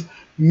and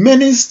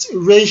menaced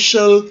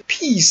racial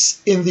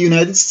peace in the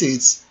United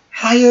States,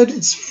 hired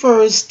its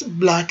first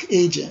black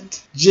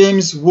agent,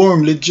 James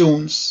Wormley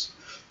Jones,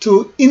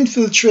 to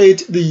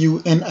infiltrate the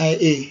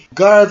UNIA.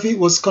 Garvey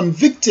was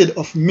convicted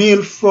of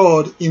mail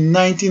fraud in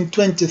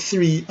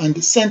 1923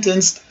 and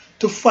sentenced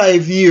to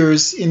 5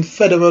 years in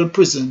federal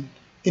prison,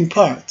 in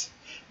part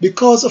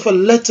because of a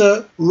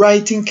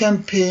letter-writing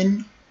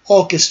campaign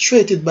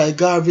orchestrated by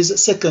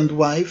Garvey's second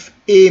wife,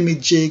 Amy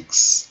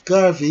Jakes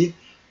Garvey.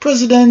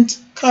 President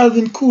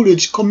Calvin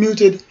Coolidge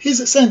commuted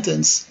his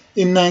sentence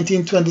in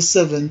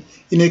 1927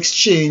 in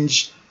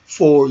exchange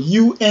for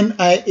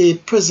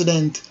UNIA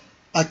President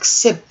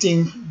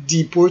accepting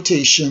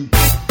deportation.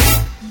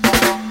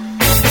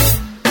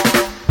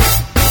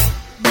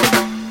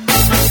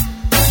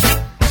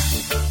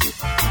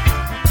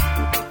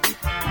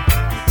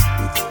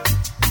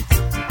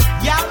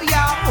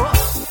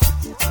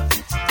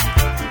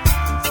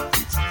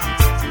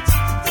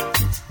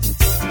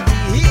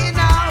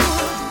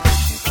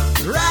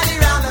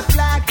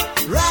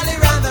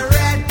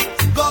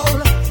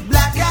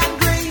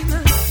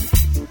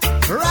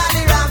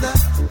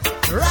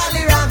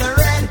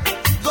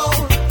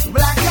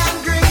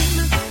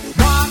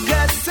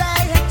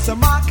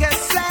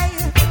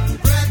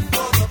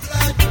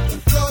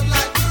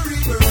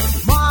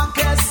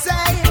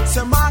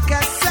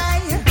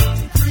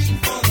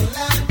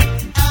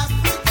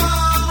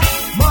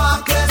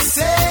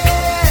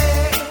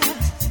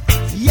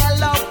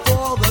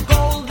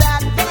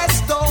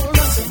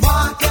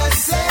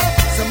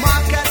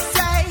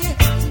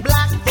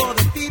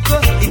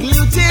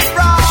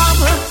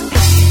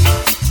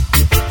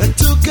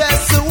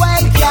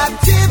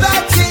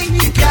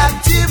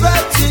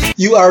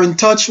 You are in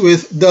touch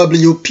with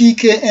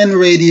WPKN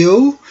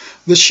Radio.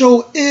 The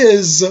show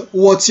is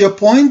What's Your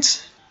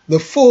Point? The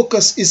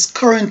focus is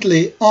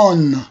currently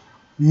on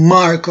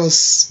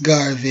Marcus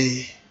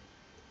Garvey.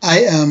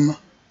 I am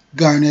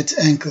Garnet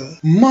Enkel.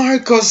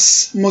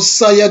 Marcus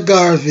Mosiah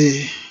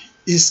Garvey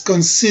is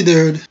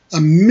considered a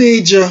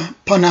major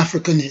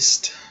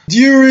Pan-Africanist.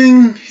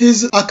 During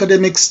his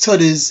academic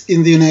studies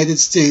in the United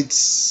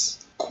States,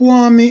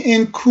 Kwame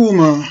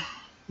Nkrumah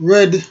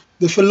read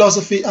the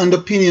philosophy and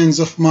opinions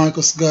of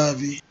Marcus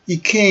Garvey. He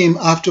came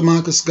after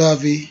Marcus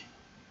Garvey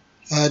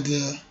had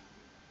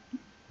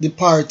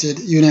departed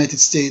United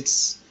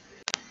States.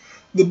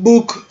 The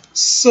book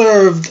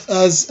served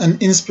as an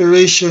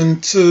inspiration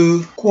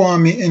to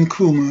Kwame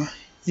Nkrumah.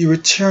 He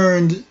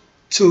returned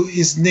to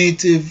his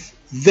native,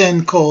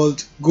 then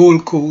called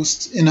Gold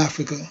Coast in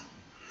Africa,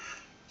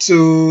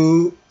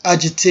 to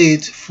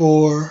agitate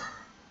for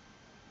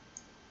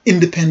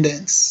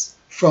independence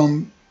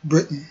from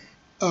Britain.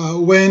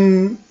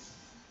 When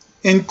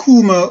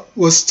Nkrumah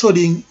was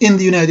studying in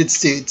the United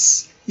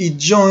States, he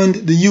joined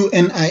the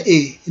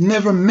UNIA. He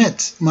never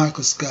met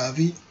Marcus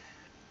Garvey.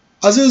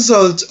 As a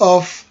result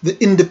of the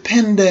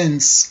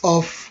independence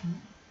of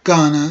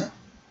Ghana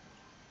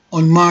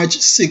on March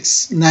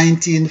 6,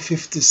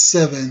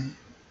 1957,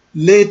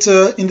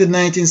 later in the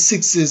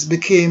 1960s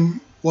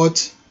became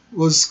what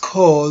was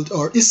called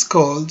or is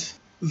called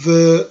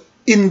the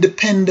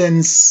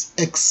independence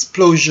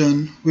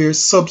explosion, where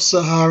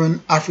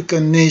sub-Saharan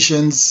African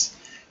nations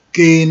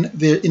gain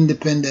their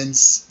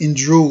independence in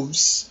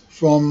droves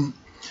from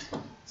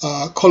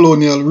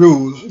colonial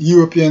rule,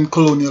 European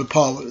colonial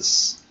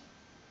powers.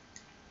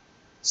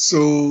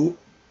 So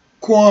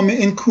Kwame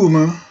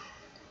Nkrumah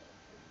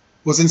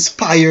was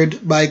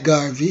inspired by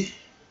Garvey,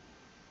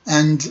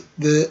 and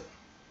the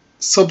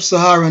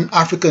sub-Saharan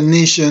African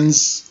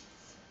nations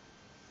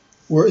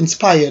were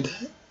inspired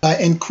by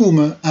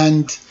Nkrumah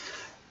and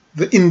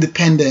the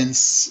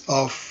independence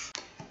of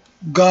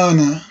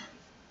Ghana.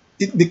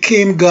 It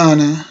became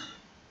Ghana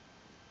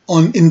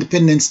on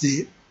Independence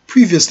Day.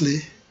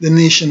 Previously, the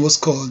nation was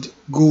called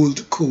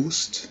Gold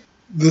Coast.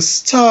 The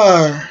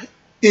star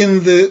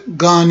in the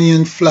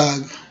Ghanaian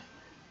flag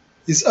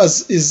is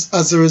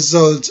as a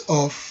result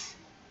of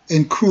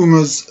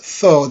Nkrumah's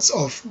thoughts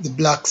of the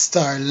Black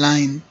Star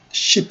Line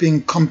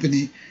shipping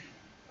company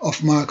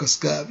of Marcus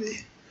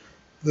Garvey.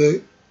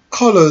 The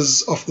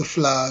colors of the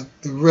flag,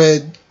 the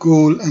red,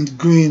 gold, and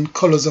green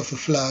colors of the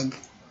flag,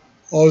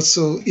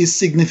 also is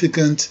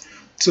significant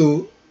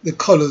to the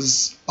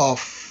colors of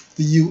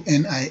the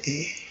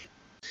UNIA.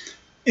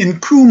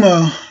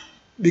 Nkrumah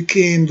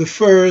became the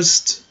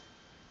first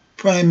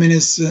Prime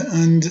Minister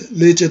and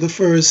later the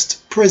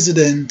first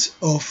President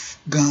of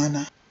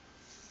Ghana.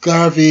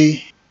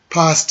 Garvey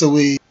passed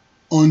away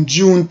on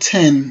June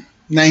 10,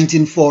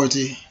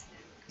 1940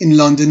 in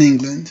London,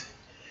 England.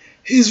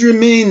 His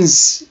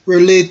remains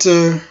were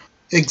later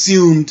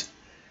exhumed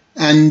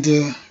and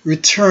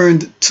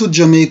returned to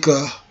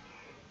Jamaica,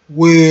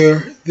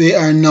 where they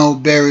are now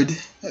buried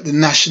at the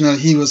National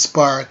Heroes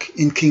Park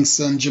in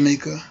Kingston,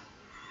 Jamaica.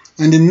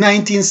 And in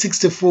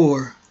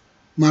 1964,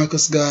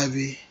 Marcus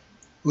Garvey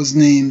was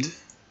named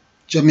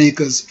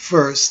Jamaica's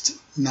first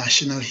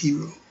national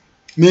hero.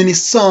 Many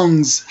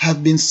songs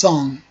have been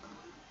sung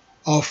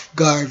of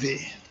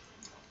Garvey.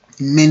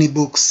 Many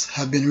books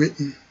have been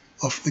written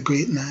of the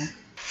great man.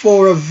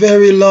 For a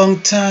very long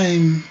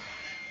time,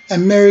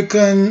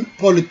 American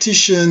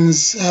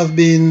politicians have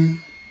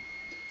been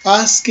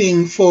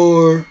asking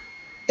for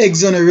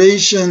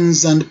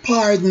exonerations and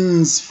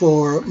pardons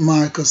for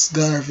Marcus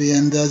Garvey.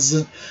 And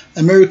as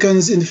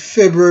Americans in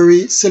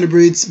February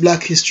celebrates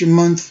Black History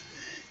Month,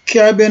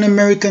 Caribbean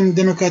American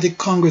Democratic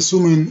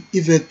Congresswoman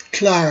Yvette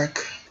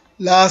Clarke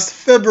last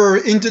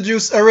February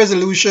introduced a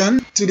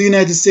resolution to the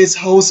United States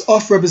House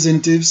of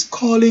Representatives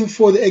calling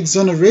for the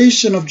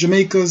exoneration of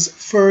Jamaica's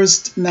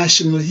first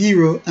national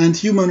hero and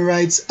human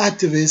rights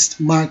activist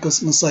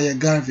Marcus Mosiah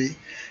Garvey.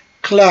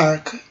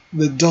 Clarke,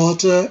 the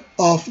daughter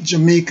of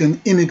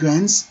Jamaican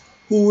immigrants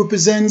who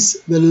represents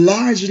the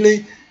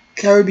largely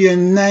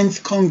Caribbean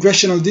 9th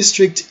Congressional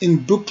District in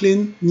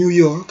Brooklyn, New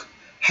York,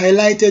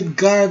 highlighted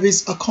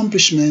Garvey's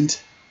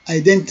accomplishment,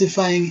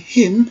 identifying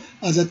him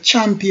as a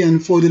champion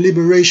for the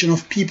liberation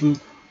of people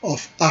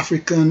of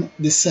African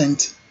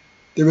descent.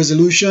 The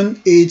resolution,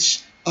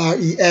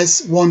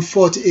 HRES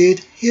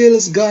 148,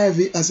 hails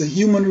Garvey as a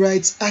human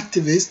rights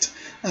activist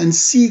and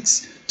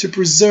seeks to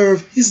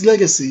preserve his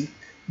legacy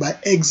by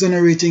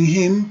exonerating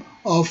him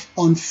of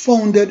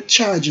unfounded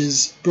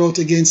charges brought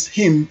against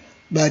him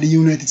by the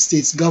United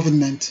States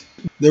government.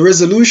 The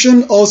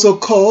resolution also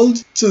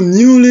called to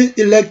newly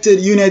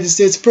elected United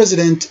States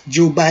President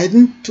Joe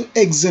Biden to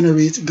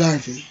exonerate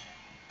Garvey.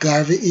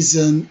 Garvey is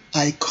an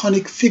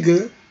iconic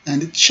figure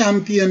and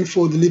champion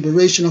for the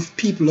liberation of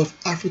people of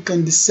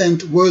African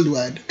descent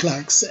worldwide,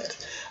 Clarke said.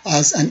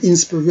 As an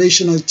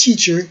inspirational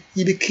teacher,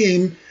 he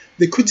became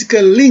the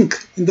critical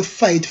link in the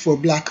fight for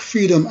black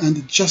freedom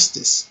and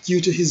justice due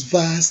to his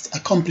vast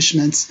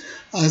accomplishments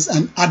as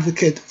an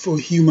advocate for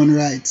human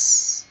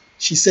rights.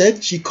 She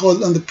said she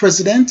called on the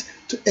president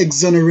to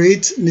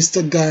exonerate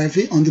Mr.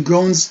 Garvey on the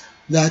grounds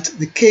that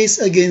the case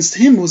against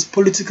him was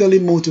politically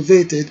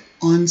motivated,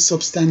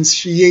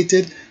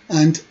 unsubstantiated,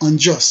 and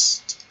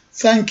unjust.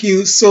 Thank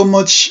you so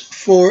much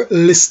for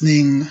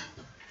listening.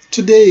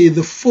 Today,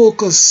 the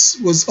focus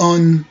was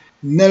on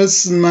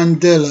Nelson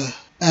Mandela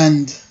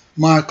and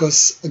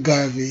Marcus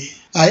Garvey.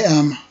 I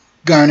am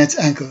Garnet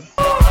Ankle.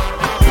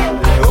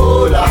 The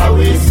whole are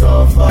we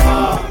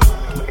suffer.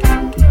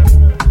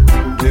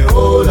 The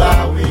whole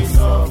are we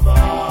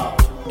suffer.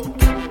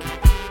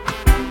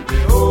 The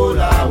whole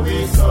are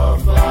we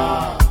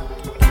suffer.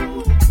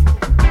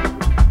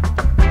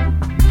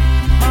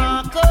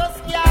 Marcus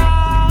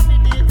Garvey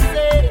did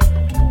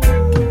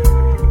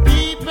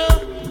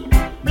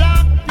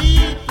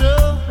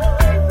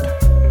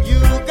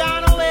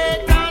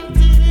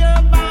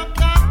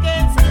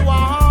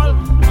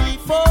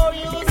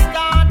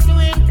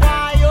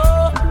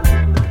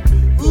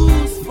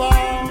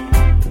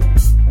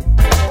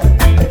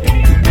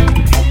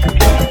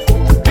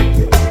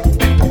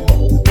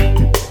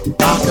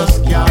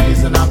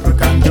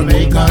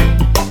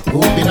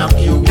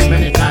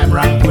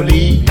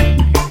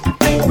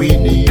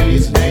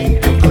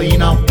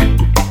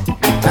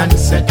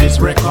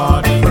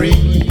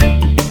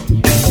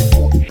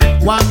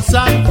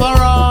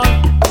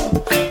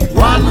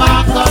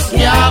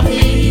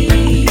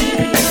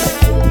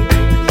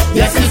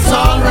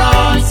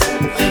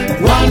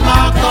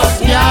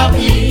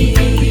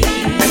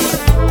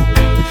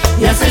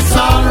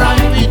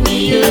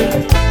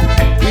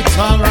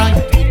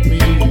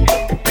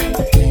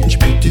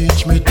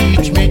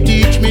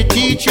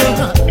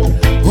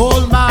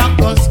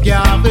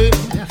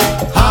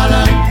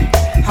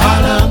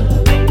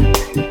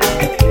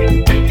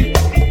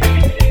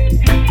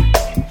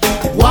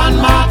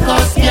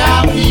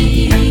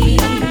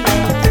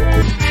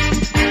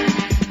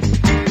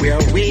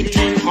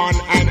waiting on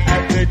an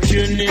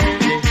opportunity.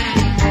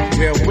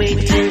 We're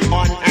waiting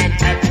on an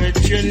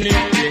opportunity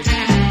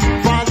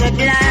for the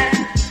Black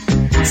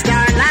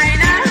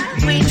Starliner,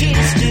 which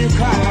is to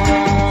come.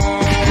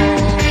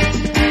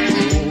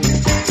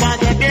 For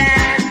the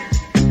Black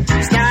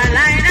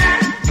Starliner,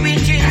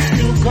 which is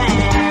to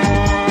come.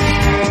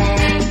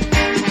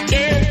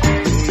 Yeah.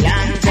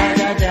 Long,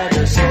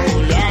 da-da-da-da, so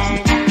long.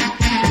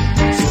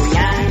 So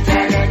long,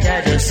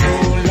 da-da-da-da, so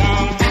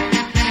long.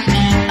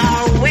 We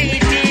are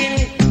waiting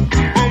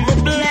on the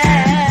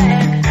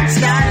Black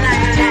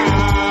Starliner.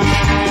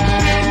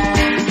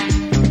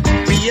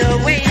 We are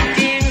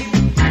waiting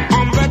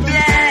on the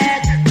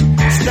Black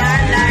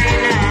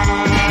Starliner.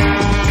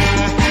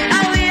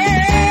 Oh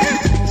yeah.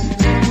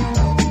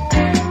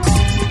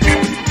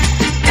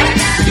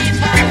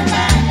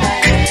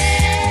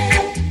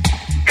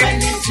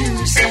 Running to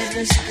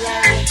seventh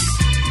flight.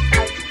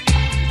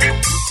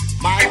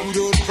 My good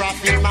old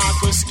prophet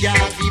Marcus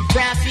Garvey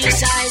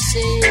prophesy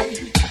say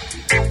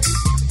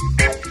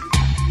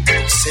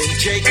St.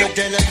 Jacob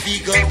de la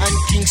Vigo and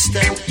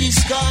Kingston is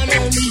gonna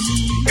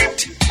meet.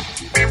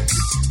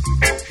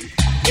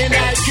 And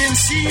I can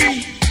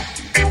see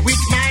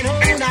with mine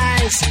own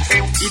eyes,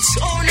 it's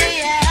only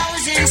a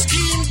housing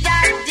scheme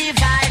that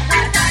divide.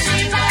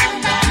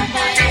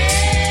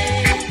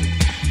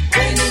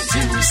 When the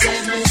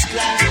 27's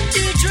fly,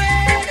 the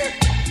dread.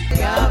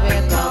 Where we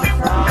come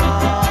from.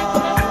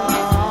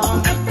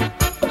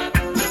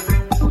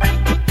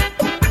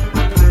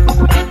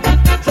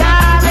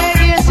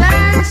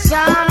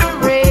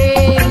 Some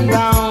rain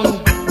down.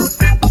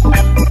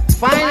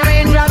 Fine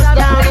raindrops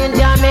down in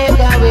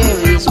Jamaica where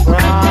he's from.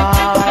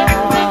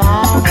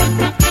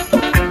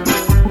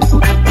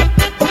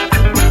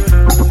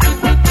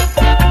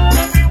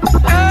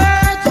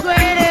 Earth's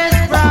greatest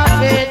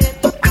prophet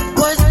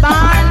was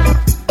born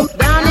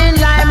down in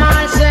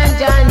Lyman, St.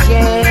 John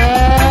jail.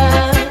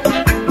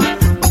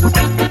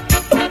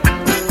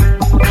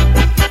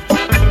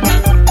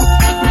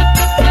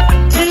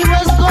 He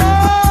was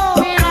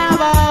going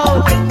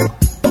about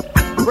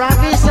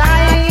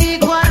prophesying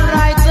equal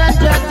rights and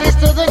justice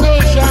to the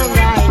nation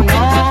right now.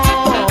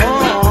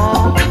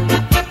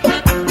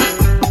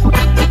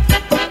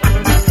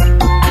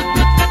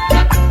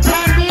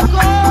 And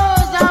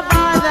because of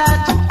all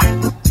that,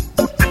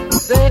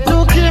 they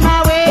took him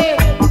away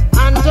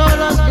and told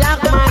us black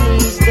man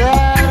is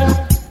dead.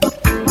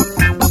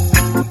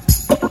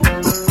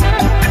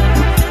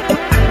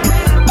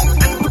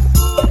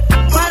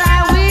 But I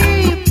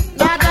weep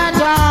not at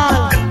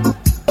all,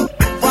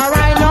 for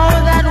I know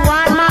that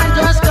one man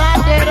just got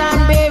dead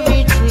and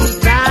buried 3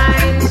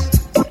 times.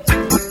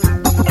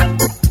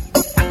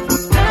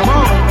 Come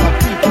on,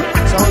 people,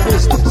 it's our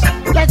business.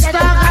 Let's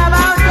talk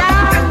about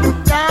down,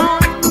 down,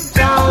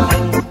 down.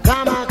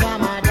 Come on,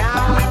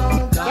 down,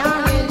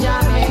 down in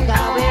Jamaica,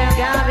 where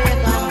Gabby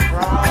come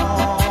from.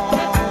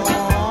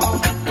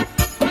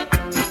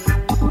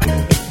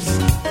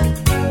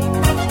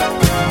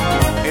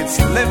 It's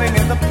living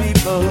in the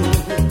people,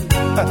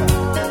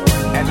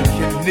 and it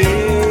can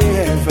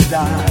never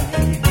die.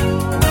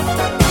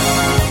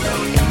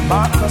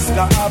 Marcus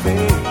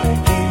Garvey,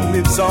 he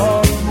lives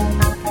on.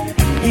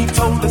 He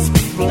told his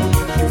people,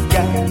 you've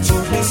got to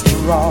be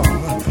strong.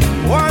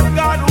 One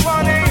God,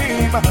 one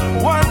aim,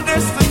 one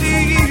destiny.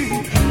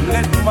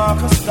 Let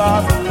Marcus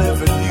Garvey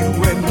live in